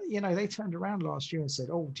 But you know, they turned around last year and said,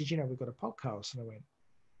 oh, did you know we've got a podcast? And I went,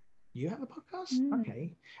 you have a podcast? Mm.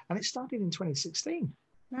 Okay. And it started in 2016.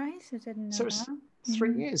 Right. I didn't know So it's that.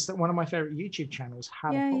 3 years that one of my favorite YouTube channels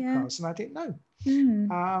had a Yeah. Yeah. podcast and I didn't know.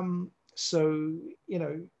 Mm. So, you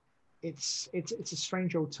know, it's a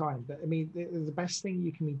strange old time, but I mean, the best thing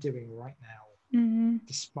you can be doing right now, Mm-hmm.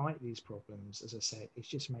 despite these problems, as I said, is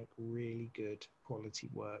just make really good quality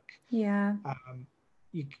work. Yeah.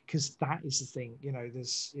 Because that is the thing, you know,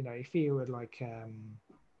 there's, you know, if you were like an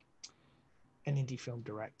indie film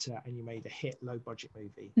director and you made a hit low budget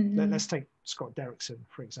movie, Mm-hmm. let's take Scott Derrickson,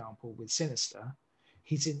 for example, with Sinister.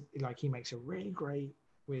 He's in, like, he makes a really great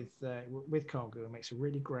with Cargo, makes a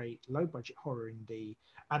really great low budget horror indie,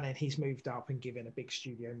 and then he's moved up and given a big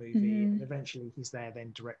studio movie, Mm-hmm. and eventually he's there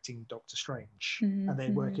then directing Doctor Strange, and they're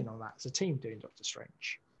Mm-hmm. working on that as a team doing Doctor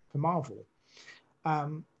Strange for Marvel.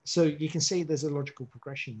 So you can see there's a logical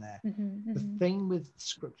progression there. Mm-hmm. The thing with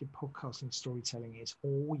scripted podcasting storytelling is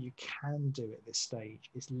all you can do at this stage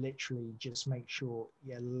is literally just make sure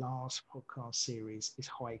your last podcast series is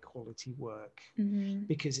high quality work, Mm-hmm.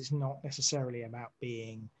 because it's not necessarily about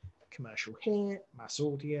being commercial hit, mass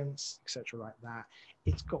audience, etc. like that.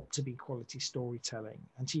 It's got to be quality storytelling.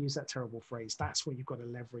 And to use that terrible phrase, that's what you've got to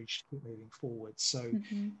leverage to keep moving forward. So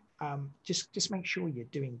just make sure you're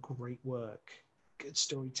doing great work, good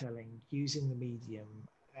storytelling, using the medium,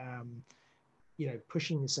 you know,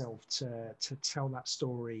 pushing yourself to tell that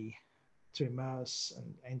story, to immerse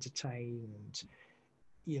and entertain, and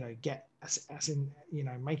you know, get as in, you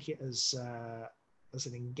know, make it as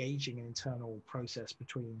an engaging and internal process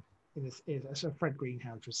between, as Fred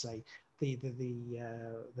Greenhouse would say, the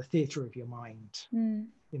theatre of your mind,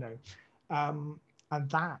 you know. And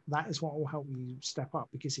that is what will help you step up,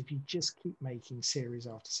 because if you just keep making series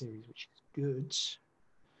after series, which is good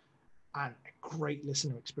and a great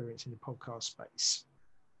listener experience in the podcast space,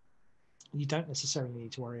 you don't necessarily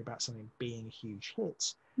need to worry about something being a huge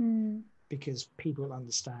hit, because people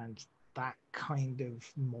understand that kind of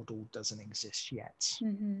model doesn't exist yet.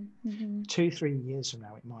 2-3 years from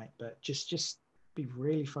now it might, but just be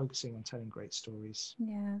really focusing on telling great stories.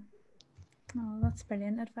 Yeah. Oh, that's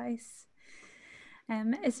brilliant advice.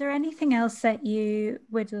 Is there anything else that you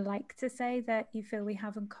would like to say that you feel we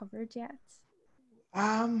haven't covered yet?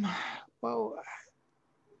 Well,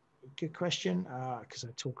 good question, because I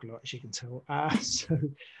talk a lot, as you can tell.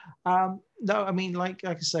 No, I mean, like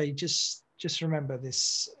I say, just remember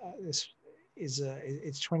this. This is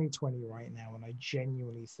it's 2020 right now, and I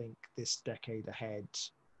genuinely think this decade ahead,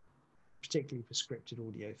 particularly for scripted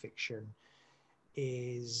audio fiction,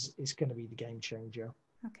 is going to be the game changer.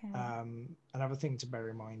 Okay. Another thing to bear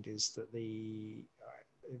in mind is that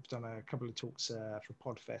I've done a couple of talks for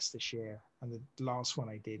Podfest this year, and the last one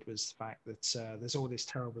I did was the fact that there's all this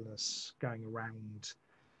terribleness going around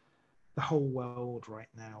the whole world right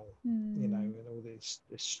now, you know, and all this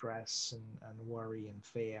stress and worry and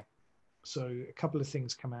fear. So a couple of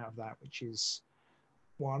things come out of that, which is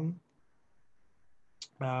one,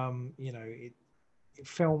 you know,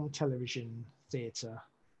 film, television, theatre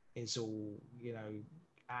is all, you know,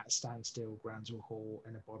 at standstill, ground to a halt,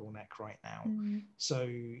 and a bottleneck right now. So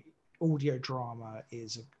audio drama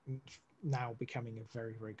is now becoming a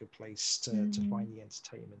very, very good place to find the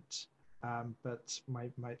entertainment. But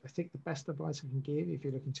I think the best advice I can give, if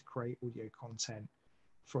you're looking to create audio content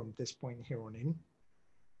from this point here on in,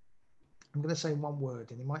 I'm going to say one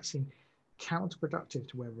word, and it might seem counterproductive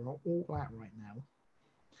to where we're all at right now.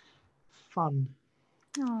 Fun.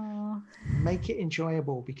 Aww. Make it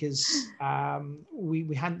enjoyable, because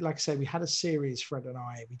we had, like I said, we had a series, Fred and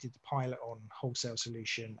I, we did the pilot on Wholesale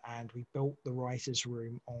Solution, and we built the writers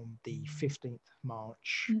room on the 15th of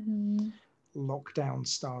March. Lockdown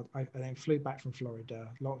started, I then flew back from Florida.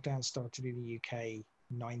 Lockdown started in the UK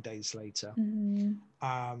 9 days later.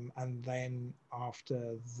 And then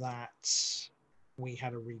after that, we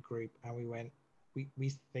had a regroup and we went,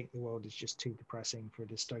 we think the world is just too depressing for a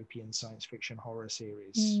dystopian science fiction horror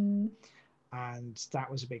series. And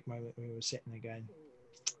that was a big moment when we were sitting there going,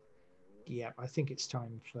 yeah, I think it's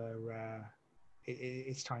time for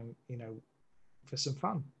it's time, you know, for some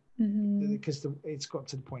fun. Because it's got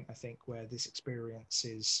to the point, I think, where this experience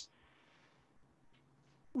is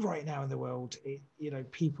right now in the world, you know,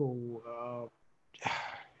 people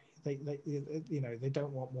they you know, they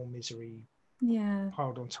don't want more misery. Yeah.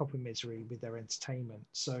 piled on top of misery with their entertainment.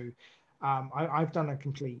 So I've done a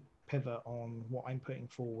complete pivot on what I'm putting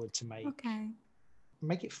forward to Okay.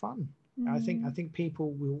 make it fun. I Mm. think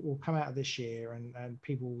people will come out of this year, and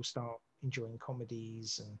people will start enjoying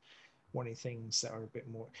comedies and wanting things that are a bit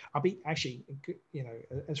more. I'll be actually, you know,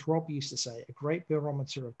 as Rob used to say, a great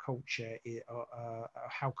barometer of culture,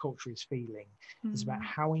 how culture is feeling, is about Mm.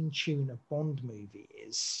 how in tune a Bond movie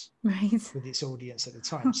is Right. with its audience at the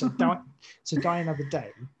time. So Die Another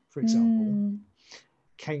Day, for example, Mm.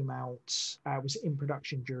 came out, was in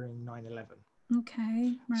production during 9/11.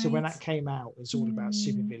 Okay. So when Right. that came out, it was all about Mm.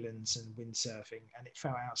 supervillains and windsurfing, and it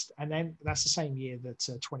fell out. And then that's the same year that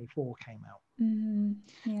 24 came out. Mm.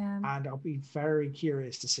 Yeah. And I'll be very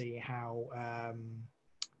curious to see how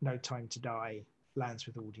No Time to Die lands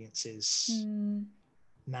with audiences Mm.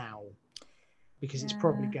 now, because it's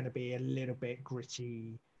probably Yeah. going to be a little bit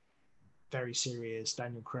gritty, very serious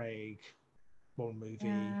Daniel Craig Bond movie,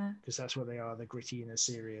 Yeah. because that's what they are. They're gritty and they're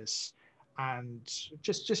serious. And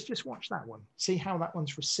just watch that one. See how that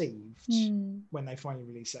one's received Mm. when they finally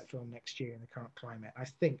release that film next year in the current climate. I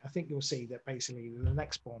think you'll see that basically the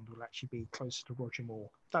next Bond will actually be closer to Roger Moore.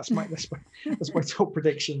 That's my top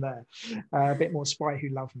prediction there. A bit more Spy Who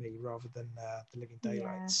Loved Me rather than The Living Yeah.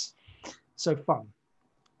 Daylights. So fun.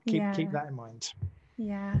 Keep Yeah. that in mind.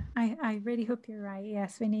 Yeah. I really hope you're right.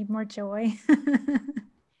 Yes, we need more joy.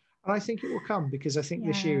 And I think it will come, because I think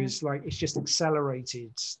this year Yeah. is like, it's just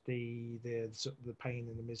accelerated the sort of the pain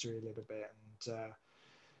and the misery a little bit. And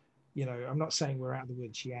you know, I'm not saying we're out of the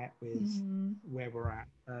woods yet with Mm. where we're at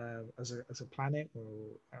as a planet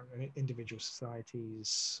or individual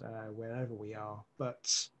societies, wherever we are.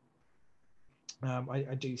 But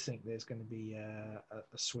I do think there's going to be a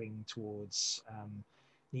swing towards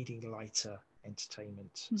needing lighter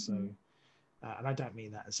entertainment. So Mm-hmm. and I don't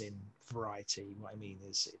mean that as in variety. What I mean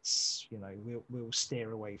is, it's, you know, we'll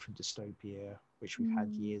steer away from dystopia, which we've had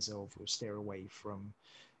Mm. years of. We'll steer away from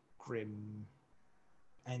grim,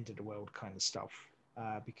 end of the world kind of stuff,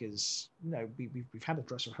 because, you know, we've had a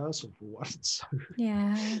dress rehearsal for once. So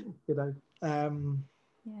Yeah. you know,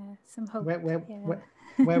 Yeah. Some hope. where where Yeah. where,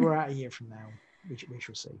 where we're at a year from now, we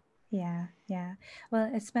shall see. Yeah. Yeah.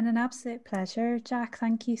 Well, it's been an absolute pleasure, Jack.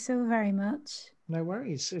 Thank you so very much. No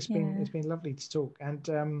worries. Yeah. It's been lovely to talk. And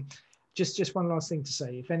just one last thing to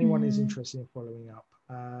say: if anyone is Mm-hmm. interested in following up,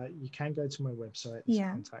 you can go to my website. There's a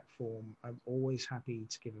Yeah. contact form. I'm always happy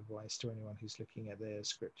to give advice to anyone who's looking at the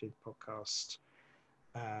scripted podcast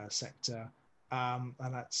sector. And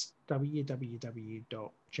that's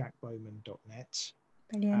www.jackbowman.net.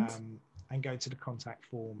 Brilliant. And go to the contact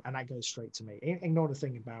form, and that goes straight to me. Ignore the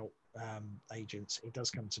thing about agents; it does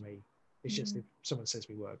come to me. It's just, Mm. if someone says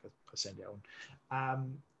we work, I send it on.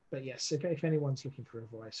 But yes, if anyone's looking for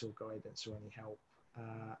advice or guidance or any help,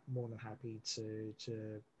 more than happy to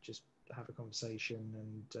just have a conversation.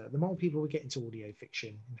 And the more people we get into audio fiction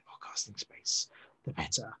in the podcasting space, the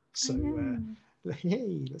better. I So know.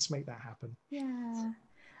 hey, let's make that happen. Yeah.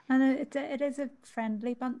 And it is a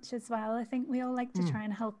friendly bunch as well. I think we all like to Mm. try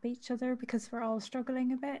and help each other because we're all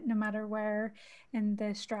struggling a bit, no matter where in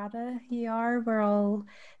the strata you are. We're all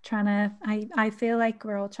trying to, I feel like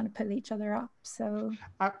we're all trying to pull each other up. So,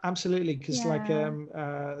 Absolutely, because like yeah.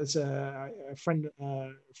 there's a friend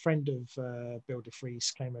of Bill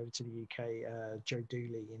DeFries came over to the UK, Joe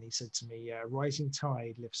Dooley, and he said to me, "Rising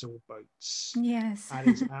tide lifts all boats." Yes. That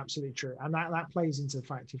is absolutely true, and that plays into the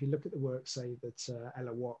fact, if you look at the work, say, that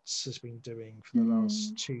Ella Watts has been doing for the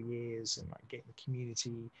last Mm. 2 years, and like getting the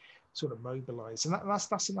community sort of mobilized, and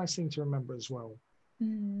that's a nice thing to remember as well.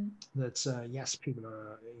 Mm. That yes, people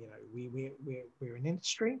are, you know, we're an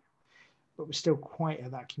industry, but we're still quite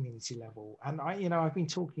at that community level. And I've been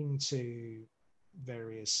talking to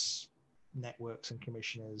various networks and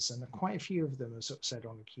commissioners, and quite a few of them have sort of said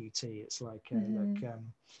on the QT, it's like, Mm-hmm. look,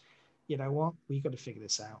 you know what, we've got to figure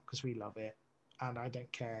this out because we love it, and I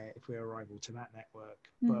don't care if we're a rival to that network,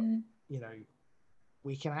 but Mm-hmm. you know,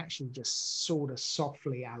 we can actually just sort of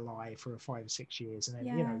softly ally for 5 or 6 years, and then,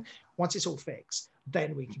 you know, Yeah. once it's all fixed,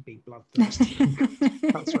 then we can be bloodthirsty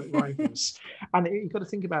and outright rivals. And you've got to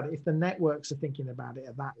think about it: if the networks are thinking about it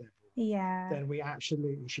at that level, Yeah. then we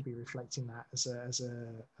absolutely should be reflecting that as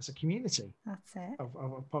a community That's it. of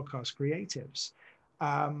podcast creatives.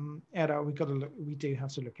 And we do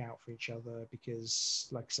have to look out for each other, because,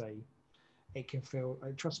 like I say, it can feel,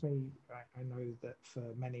 trust me, I know that for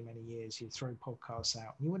many years you throw podcasts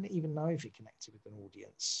out and you wouldn't even know if it connected with an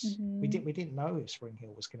audience. Mm-hmm. We didn't know if Spring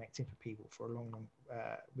Hill was connecting for people for a long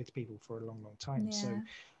with people for a long time. So, Yeah.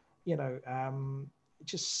 you know,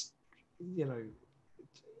 just, you know,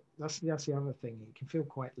 that's the other thing. It can feel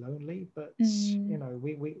quite lonely, but you know,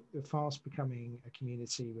 we're fast becoming a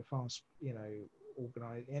community. We're fast, you know,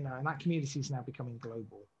 organized, you know, and that community is now becoming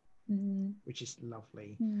global, which is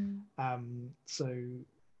lovely. So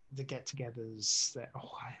the get-togethers that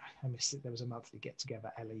I missed it. There was a monthly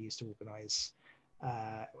get-together Ella used to organize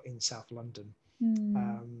in South London.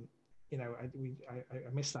 You know, I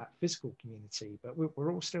miss that physical community, but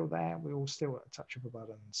we're all still there. We're all still at a touch of a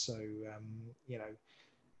button. So you know,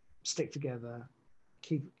 stick together,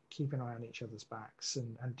 keep an eye on each other's backs,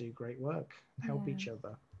 and do great work and help each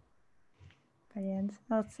other. Brilliant.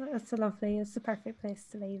 That's lovely. It's the perfect place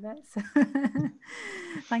to leave it. So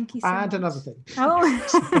thank you so much. And another thing.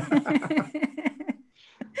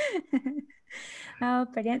 Oh,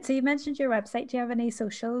 brilliant. So you mentioned your website. Do you have any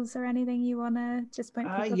socials or anything you want to just point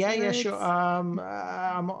people towards? Yeah, sure. I'm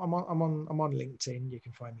on LinkedIn. You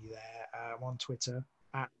can find me there. I'm on Twitter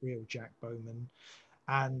 @RealJackBowman.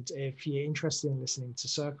 And if you're interested in listening to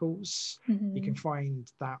Circles, you can find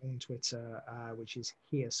that on Twitter, which is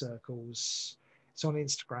Here Circles. It's on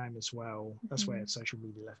Instagram as well. That's where social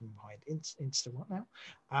media left me behind. Insta what now?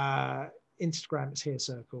 Instagram, it's Here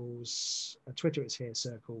Circles. Twitter, it's Here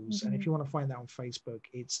Circles. And if you want to find that on Facebook,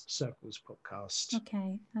 it's Circles Podcast.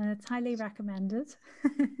 Okay. It's highly recommended.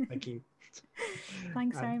 Thank you.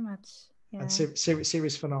 Thanks very much. Yeah. And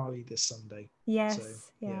series finale this Sunday. Yes. So,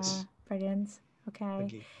 yes. Brilliant.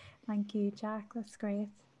 Okay. Thank you, Jack. That's great.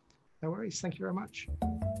 No worries. Thank you very much.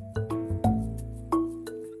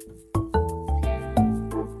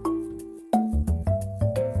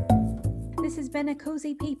 This has been a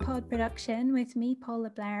Cozy Pea Pod production with me, Paula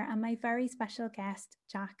Blair, and my very special guest,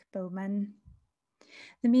 Jack Bowman.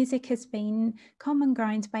 The music has been Common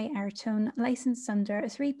Ground by Airtone, licensed under a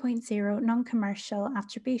 3.0 non-commercial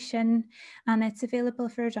attribution, and it's available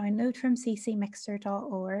for download from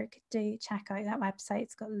ccmixter.org. Do check out that website,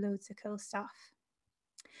 it's got loads of cool stuff.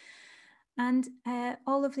 And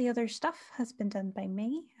all of the other stuff has been done by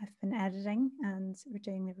me. I've been editing and we're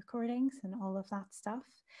doing the recordings and all of that stuff.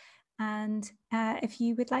 And if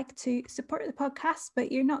you would like to support the podcast,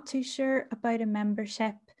 but you're not too sure about a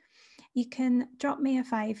membership, you can drop me a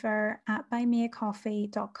 $5 at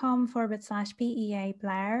buymeacoffee.com/PEA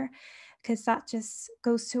Blair, because that just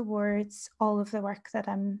goes towards all of the work that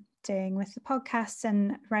I'm doing with the podcast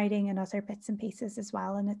and writing and other bits and pieces as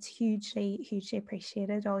well. And it's hugely, hugely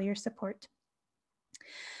appreciated, all your support.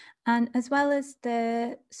 And as well as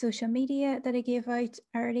the social media that I gave out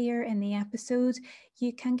earlier in the episode,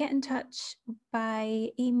 you can get in touch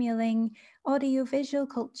by emailing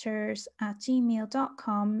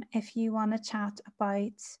audiovisualcultures@gmail.com if you want to chat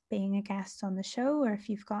about being a guest on the show, or if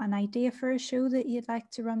you've got an idea for a show that you'd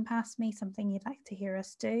like to run past me, something you'd like to hear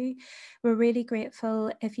us do. We're really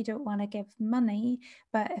grateful if you don't want to give money,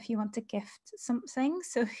 but if you want to gift something.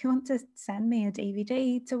 So if you want to send me a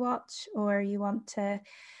DVD to watch, or you want to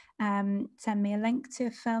send me a link to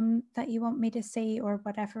a film that you want me to see, or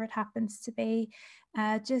whatever it happens to be,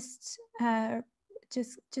 just give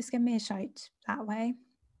me a shout that way,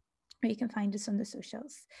 or you can find us on the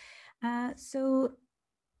socials. So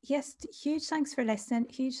yes, huge thanks for listening,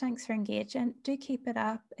 huge thanks for engaging. Do keep it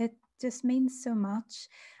up, it just means so much.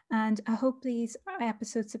 And I hope these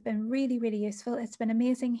episodes have been really, really useful. It's been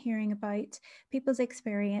amazing hearing about people's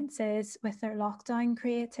experiences with their lockdown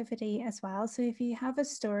creativity as well. So if you have a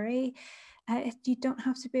story, you don't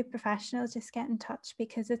have to be a professional, just get in touch,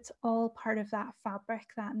 because it's all part of that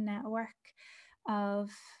fabric, that network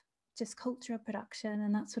of just cultural production.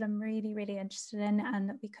 And that's what I'm really, really interested in, and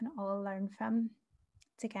that we can all learn from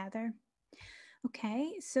together.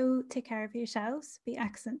 Okay, so take care of yourselves, be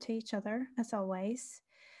excellent to each other as always.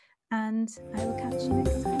 And I will catch you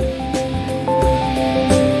next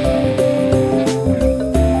time.